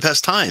 This is the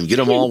best time. Get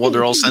them all while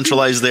they're all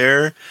centralized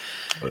there,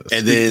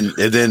 and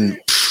then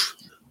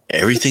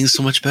everything's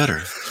so much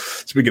better.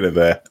 Speaking of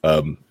that,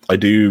 I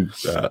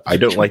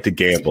don't like to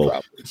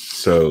gamble.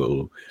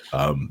 So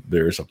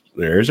there's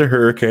a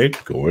hurricane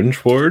going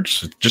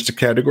towards just a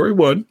category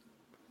 1,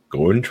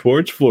 going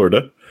towards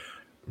Florida.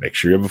 Make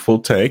sure you have a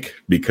full tank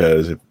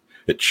because if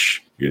it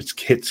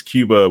hits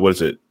Cuba, what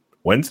is it,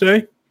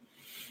 Wednesday?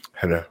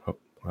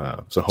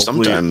 So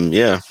hopefully, sometime,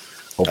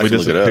 hopefully it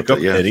doesn't pick up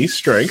any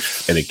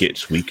strength and it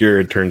gets weaker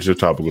and turns to a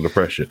tropical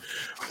depression.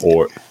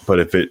 But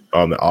if it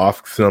on the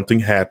off something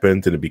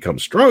happens and it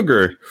becomes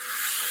stronger.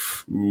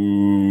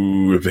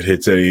 Ooh, if it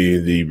hits any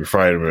of the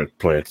refinement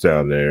plants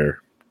down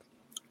there,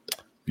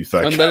 it's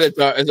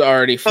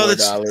already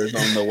 $4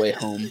 on the way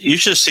home. You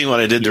should have seen what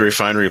I did to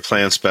refinery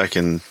plants back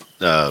in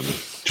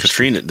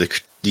Katrina,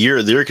 the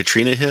year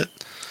Katrina hit.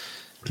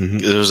 Mm-hmm.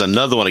 There was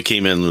another one that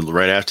came in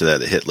right after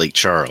that hit Lake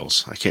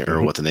Charles. I can't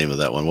remember what the name of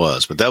that one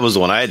was, but that was the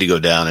one I had to go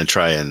down and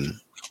try and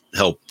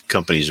help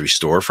companies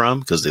restore from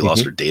because they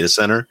lost their data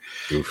center,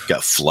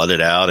 got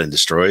flooded out and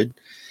destroyed.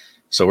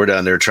 So we're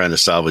down there trying to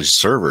salvage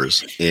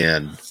servers,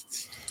 and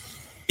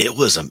it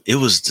was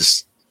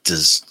just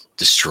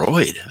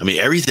destroyed. I mean,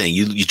 everything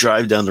you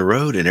drive down the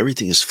road and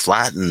everything is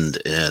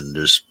flattened and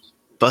there's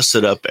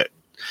busted up.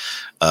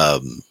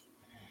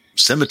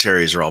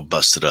 Cemeteries are all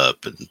busted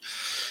up, and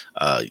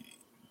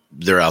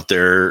they're out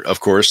there. Of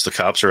course, the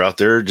cops are out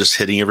there just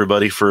hitting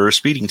everybody for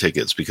speeding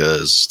tickets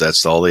because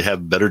that's all they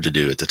have better to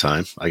do at the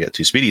time. I got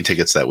 2 speeding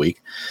tickets that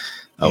week.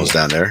 I was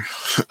down there.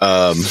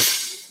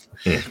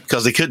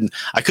 Because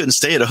I couldn't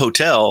stay at a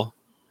hotel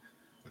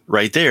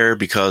right there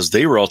because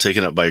they were all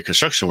taken up by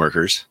construction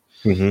workers.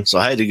 Mm-hmm. So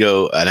I had to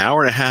go an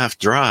hour and a half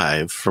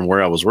drive from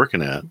where I was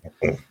working at.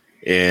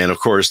 And of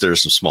course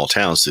there's some small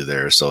towns through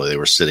there. So they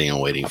were sitting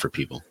and waiting for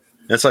people.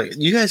 It's like,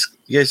 you guys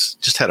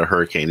just had a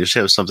hurricane. You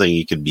should have something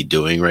you could be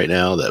doing right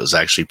now that was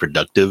actually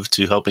productive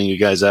to helping you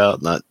guys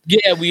out. Not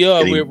we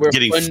are. We're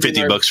getting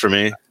 $50 for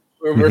me.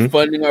 We're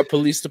funding our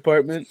police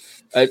department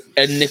a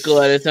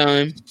nickel at a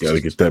time. Got to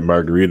get that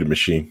margarita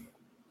machine.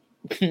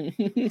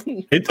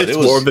 It's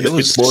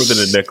more than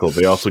a nickel.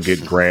 They also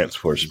get grants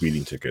for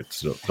speeding tickets.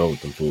 So don't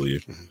let them fool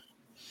you.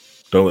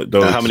 Don't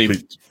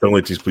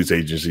let these police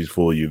agencies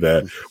fool you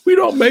that we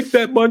don't make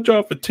that much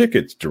off of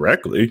tickets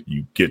directly.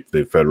 You get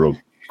the federal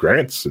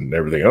grants and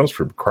everything else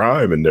from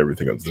crime and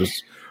everything else.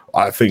 There's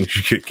I think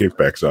you should get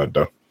kickbacks on.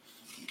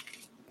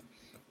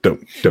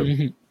 Don't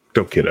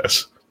kid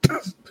us.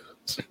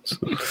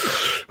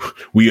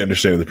 We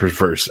understand the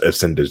perverse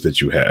ascendants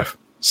that you have.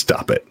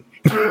 Stop it.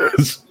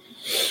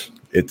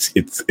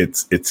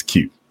 It's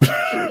cute.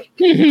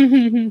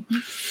 You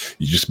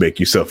just make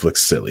yourself look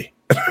silly.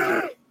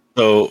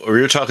 So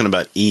we were talking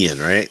about Ian,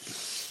 right?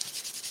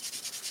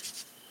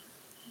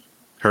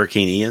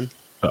 Hurricane Ian.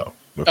 Oh,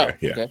 okay,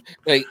 yeah. Okay.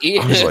 Like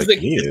Ian, I was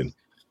like Ian.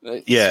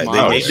 Yeah,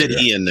 they did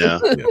Ian now.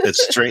 Yeah.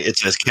 It's straight.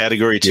 It's a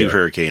Category 2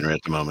 hurricane right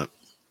at the moment.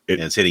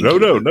 It's hitting. No,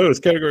 it's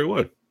Category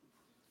 1.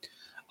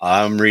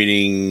 I'm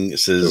reading. It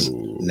says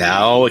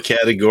now a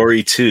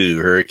Category 2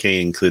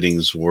 hurricane,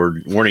 including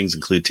warnings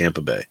include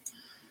Tampa Bay.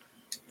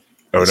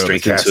 Oh no,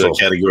 strengthened to a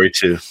Category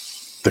 2.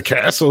 The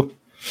castle.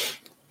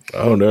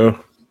 Oh no,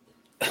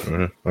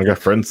 I got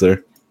friends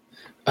there.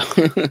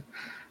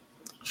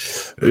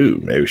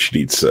 Ooh, maybe she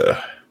needs.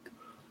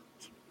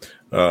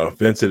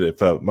 Vincent, if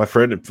my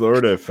friend in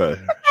Florida, if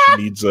she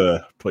needs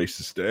a place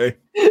to stay.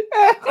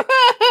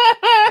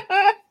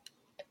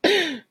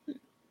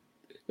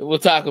 We'll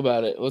talk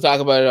about it. We'll talk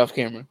about it off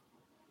camera.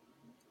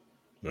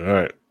 All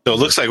right. So it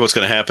looks like what's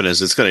going to happen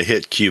is it's going to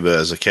hit Cuba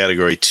as a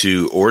Category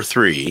 2 or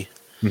 3.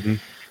 Mm-hmm.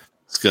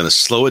 It's going to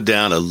slow it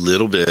down a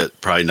little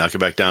bit, probably knock it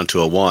back down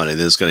to a 1, and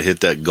then it's going to hit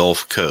that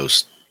Gulf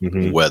Coast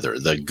weather,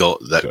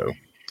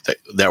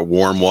 that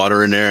warm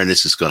water in there, and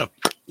it's just going to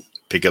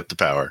pick up the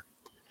power.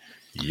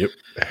 Yep.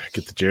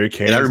 Get the jerry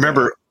can. And I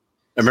remember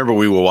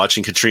we were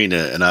watching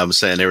Katrina, and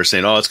they were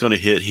saying, "Oh, it's going to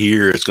hit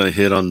here. It's going to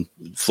hit on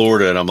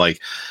Florida," and I'm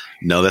like,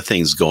 "No, that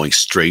thing's going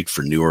straight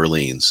for New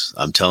Orleans.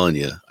 I'm telling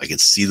you, I can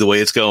see the way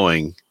it's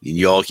going.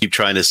 You all keep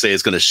trying to say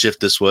it's going to shift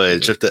this way.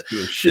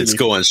 It's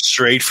going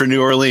straight for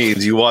New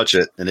Orleans. You watch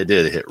it, and it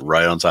did. It hit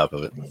right on top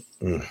of it.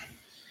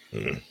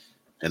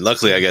 And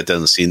luckily, I got down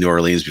to see New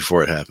Orleans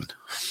before it happened.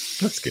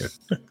 That's good.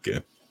 That's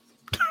good.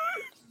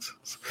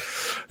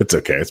 It's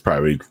okay. It's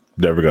probably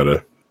never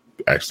gonna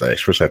actually,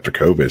 especially after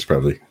COVID. It's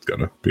probably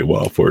gonna be a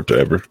while for it to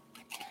ever.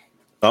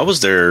 I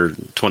was there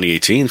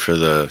 2018 for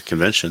the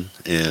convention,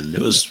 and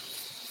it was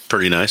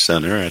pretty nice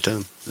down there at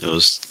time. It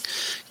was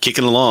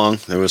kicking along.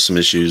 There was some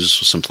issues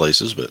with some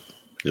places, but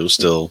it was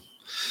still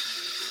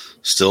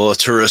a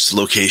tourist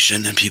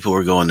location, and people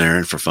were going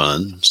there for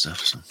fun and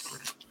stuff. So.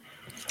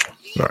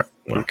 All right,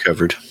 we're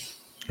covered.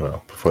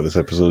 Well, before this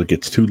episode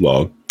gets too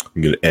long,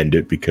 I'm going to end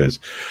it because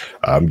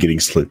I'm getting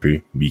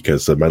sleepy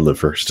because my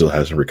liver still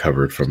hasn't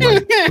recovered from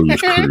my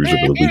cruise over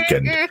the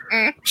weekend.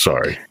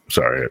 Sorry.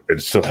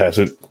 It still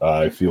hasn't.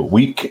 I feel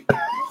weak.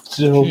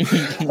 Still,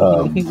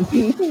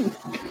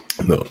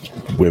 no,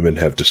 women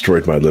have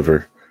destroyed my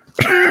liver.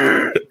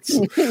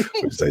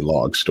 It's a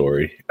long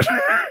story.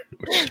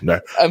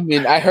 I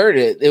mean, I heard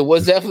it. It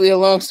was definitely a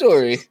long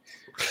story.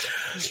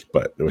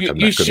 But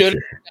you should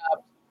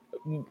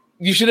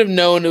have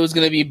known it was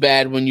going to be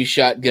bad when you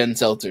shot gun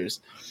seltzers.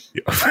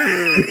 You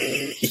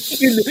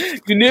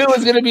knew it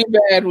was going to be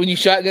bad when you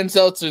shotgun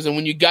seltzers, and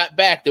when you got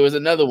back, there was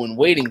another one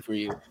waiting for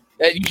you.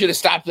 That you should have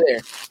stopped there.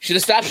 That's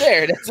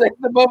like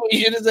the moment you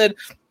should have said,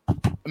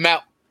 "I'm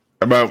out.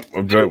 I'm out.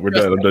 I'm done. We're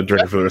done. I'm done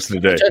drinking for the rest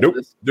of the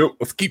day." Nope.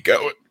 Let's keep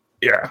going.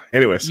 Yeah.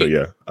 Anyway, so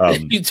yeah.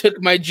 You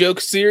took my joke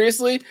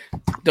seriously.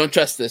 Don't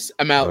trust this.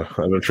 I'm out.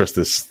 I don't trust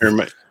this.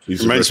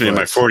 Reminds me of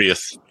my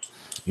 40th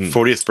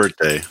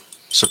birthday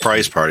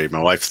surprise party. My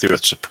wife threw a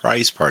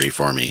surprise party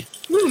for me.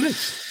 Oh,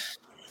 nice.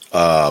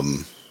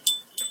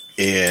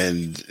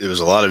 And there was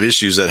a lot of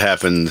issues that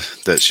happened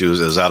that it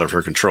was out of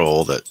her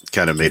control that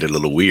kind of made it a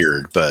little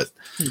weird. But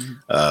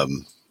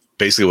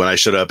basically when I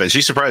showed up, and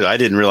she surprised, I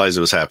didn't realize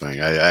it was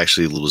happening. I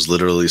actually was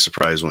literally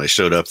surprised when I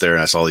showed up there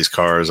and I saw these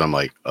cars. I'm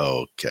like,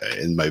 oh,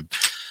 okay. And my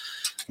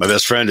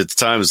best friend at the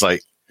time was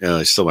like,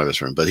 he's still my best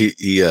friend, but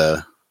he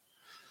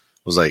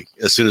was like,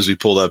 as soon as we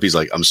pulled up, he's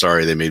like, I'm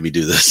sorry they made me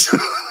do this.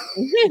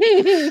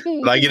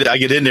 But I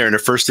get in there, and the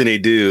first thing they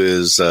do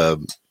is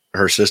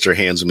her sister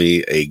hands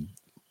me a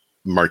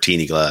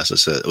martini glass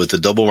with a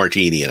double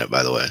martini in it,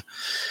 by the way.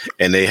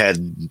 And they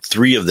had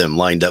 3 of them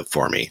lined up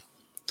for me.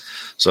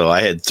 So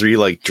I had 3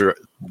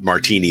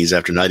 martinis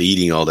after not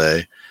eating all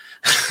day.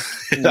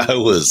 I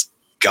was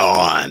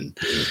gone.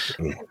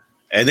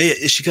 And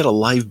she got a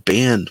live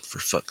band for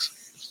fucks.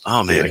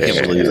 Oh man, I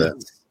can't believe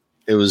that.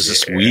 It was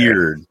just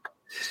weird.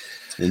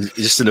 And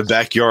just in the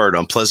backyard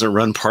on Pleasant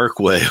Run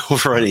Parkway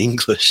over on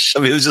English.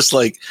 I mean, it was just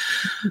like,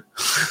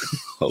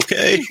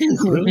 okay,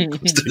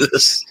 let's do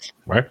this.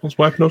 Rifle's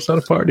wife knows how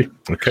to party.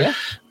 Okay. Yeah.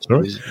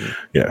 All right.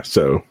 Yeah.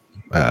 So,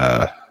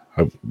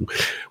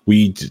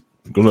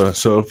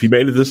 so if you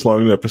made it this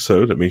long an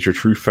episode, that means you're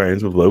true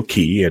fans of Low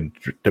Key, and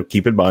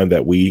keep in mind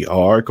that we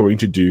are going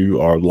to do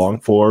our long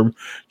form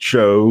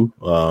show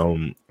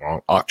on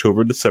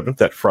October the 7th,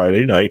 that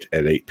Friday night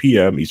at 8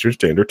 p.m. Eastern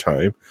Standard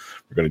Time.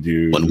 We're going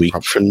to do 1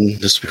 week from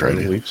this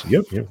Friday.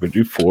 Yep. We're going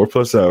to do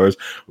 4+ hours.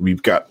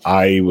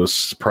 I was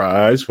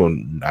surprised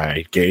when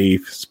I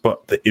gave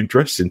Spot the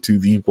interest into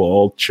the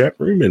Wall chat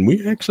room, and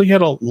we actually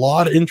had a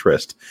lot of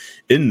interest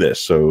in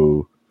this.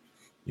 So,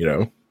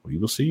 We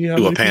will see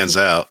how what pans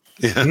out.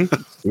 Yeah,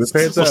 we'll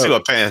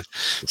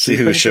see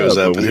who shows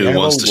up and who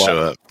wants to show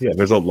up. Yeah,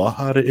 there's a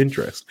lot of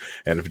interest,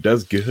 and if it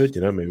does good,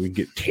 maybe we can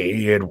get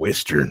Ted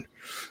Western.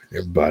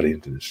 Everybody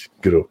into this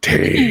good old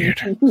Ted.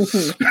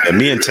 And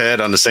me and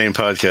Ted on the same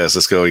podcast.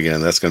 Let's go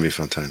again. That's going to be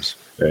fun times.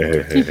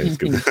 Hey, it's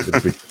gonna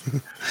be.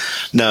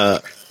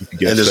 No, and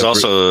there's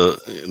also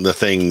the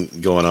thing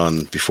going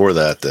on before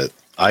that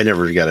I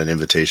never got an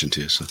invitation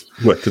to. So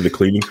what, to the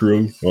cleaning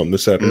crew on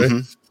this Saturday?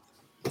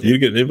 Mm-hmm. You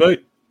get an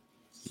invite?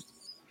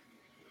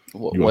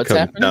 What's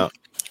happening? No,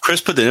 Chris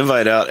put the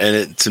invite out,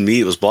 and to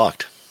me it was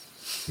blocked.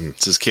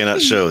 It says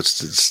cannot show.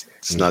 It's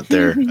not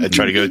there. I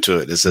try to go to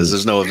it. It says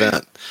there's no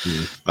event.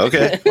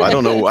 Okay. Well, I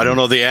don't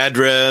know the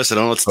address. I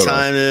don't know what the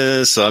time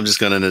is. So I'm just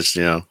going to if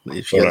you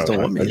guys don't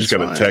want me. I just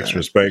got a text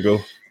from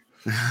Spangle.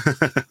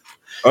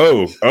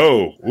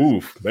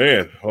 Oof,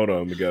 man. Hold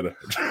on. We got to.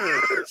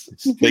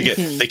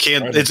 They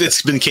can't.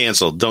 It's been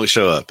canceled. Don't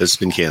show up. It's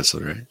been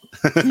canceled, right?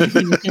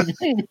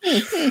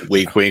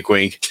 Wink, wink,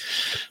 wink.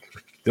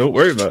 Don't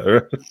worry about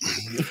it.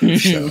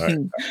 If you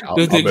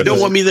don't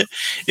want me there,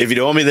 if they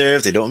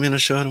don't want me on the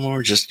show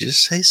anymore, just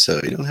say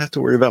so. You don't have to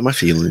worry about my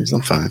feelings.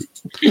 I'm fine.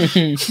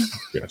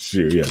 Yes.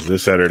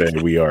 This Saturday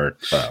we are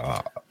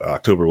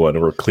October 1.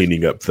 We're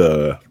cleaning up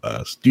the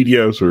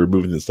studio, so we're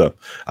moving the stuff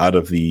out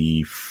of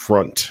the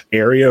front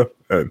area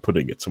and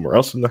putting it somewhere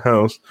else in the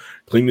house.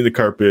 Cleaning the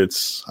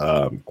carpets,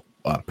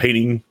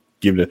 painting.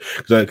 Giving it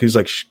because he's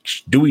like,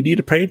 do we need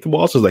to paint the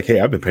walls? I was like, hey,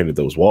 I've been painting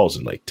those walls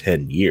in like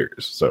 10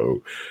 years,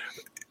 so.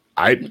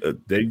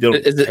 They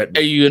don't.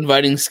 Are you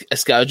inviting a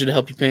Scouger to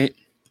help you paint?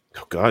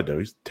 Oh God, no!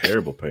 He's a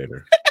terrible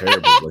painter.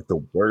 Terrible, like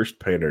the worst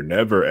painter.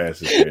 Never ask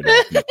his painter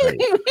to paint.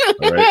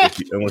 All right,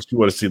 unless you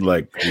want to see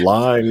like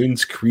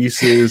lines,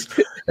 creases,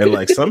 and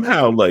like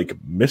somehow like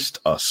missed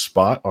a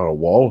spot on a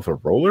wall with a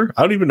roller.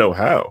 I don't even know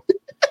how.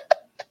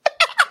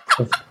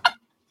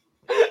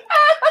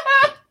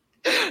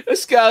 A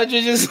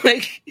Scouger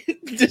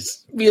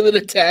just feeling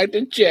attacked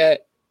in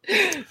chat.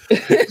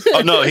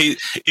 Oh no, you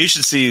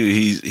should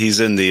see he's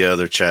in the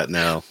other chat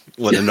now.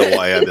 Want to know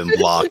why I've been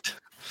blocked?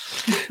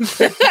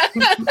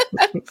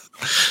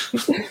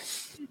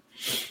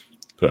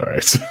 All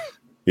right.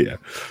 Yeah.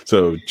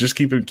 So just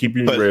keep your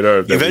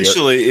radar.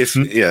 Eventually,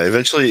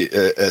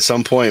 at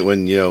some point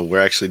when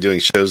we're actually doing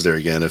shows there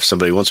again, if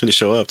somebody wants me to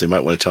show up, they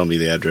might want to tell me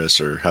the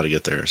address or how to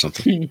get there or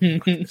something.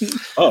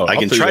 I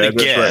can try to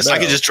guess. Right, I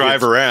can just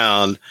drive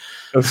around.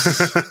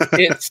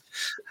 It's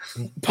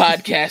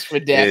podcast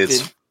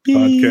redacted.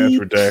 Podcast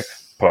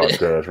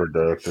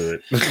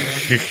redacted.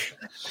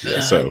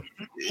 Yeah, so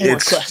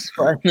it's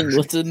classified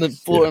what's in the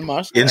forum.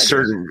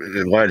 Insert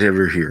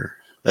whatever here.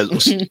 That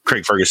was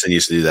Craig Ferguson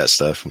used to do that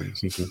stuff.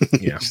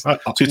 Yeah,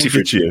 Tutti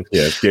Frutti.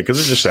 Yeah, because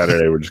it's just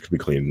Saturday. We're just gonna be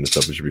cleaning and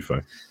stuff. It should be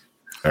fine.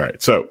 All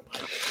right, so.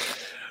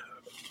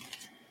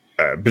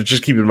 But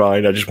just keep in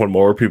mind, I just want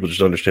more people just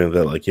to understand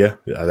that, like,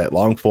 that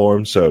long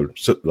form. So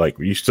like,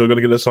 you're still going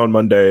to get us on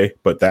Monday,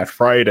 but that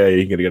Friday,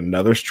 you're going to get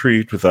another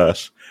stream with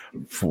us.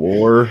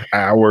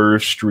 4-hour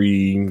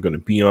stream, going to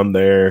be on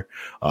there.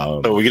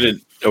 Are we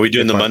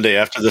doing the Monday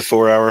after the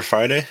 4-hour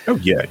Friday? Oh,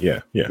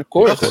 yeah. Of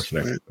course.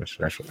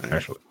 Actually,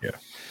 yeah.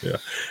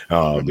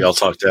 We'll be all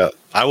talked out.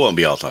 I won't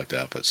be all talked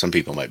out, but some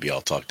people might be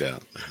all talked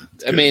out.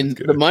 I mean,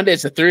 the Monday,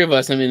 it's the three of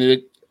us. I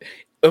mean,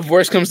 if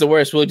worst comes to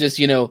worst, we'll just,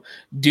 do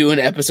an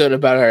episode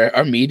about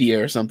our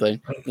media or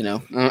something, I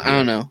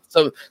don't know.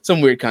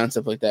 Some weird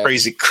concept like that.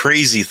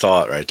 Crazy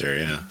thought right there.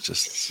 Yeah.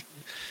 Just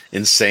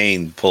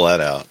insane. Pull that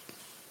out.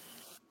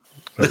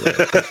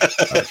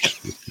 That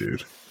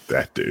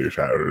dude,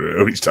 I don't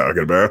know what he's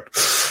talking about.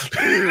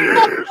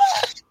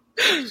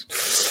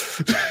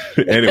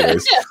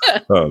 Anyways,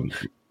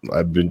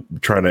 I've been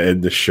trying to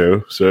end this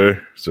show,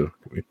 sir. So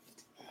we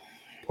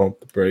pump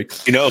the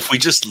brakes. If we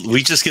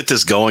just get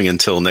this going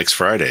until next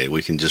Friday,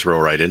 we can just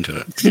roll right into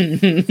it.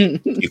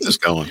 Keep this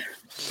going.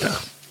 No.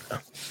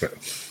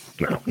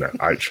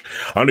 I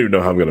don't even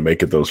know how I'm going to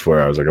make it those 4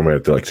 hours. Like, I'm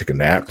going to have to take a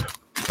nap.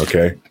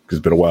 Okay, because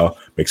it's been a while.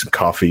 Make some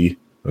coffee.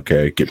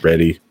 Okay, get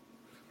ready.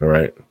 All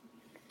right.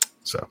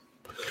 So,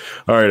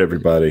 all right,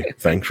 everybody.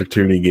 Thanks for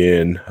tuning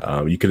in.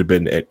 You could have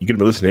been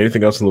listening to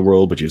anything else in the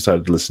world, but you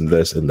decided to listen to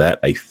this, and that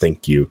I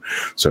thank you.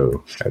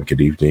 So, have a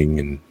good evening,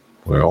 and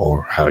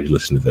or how you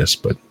listen to this.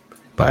 But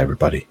bye,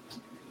 everybody.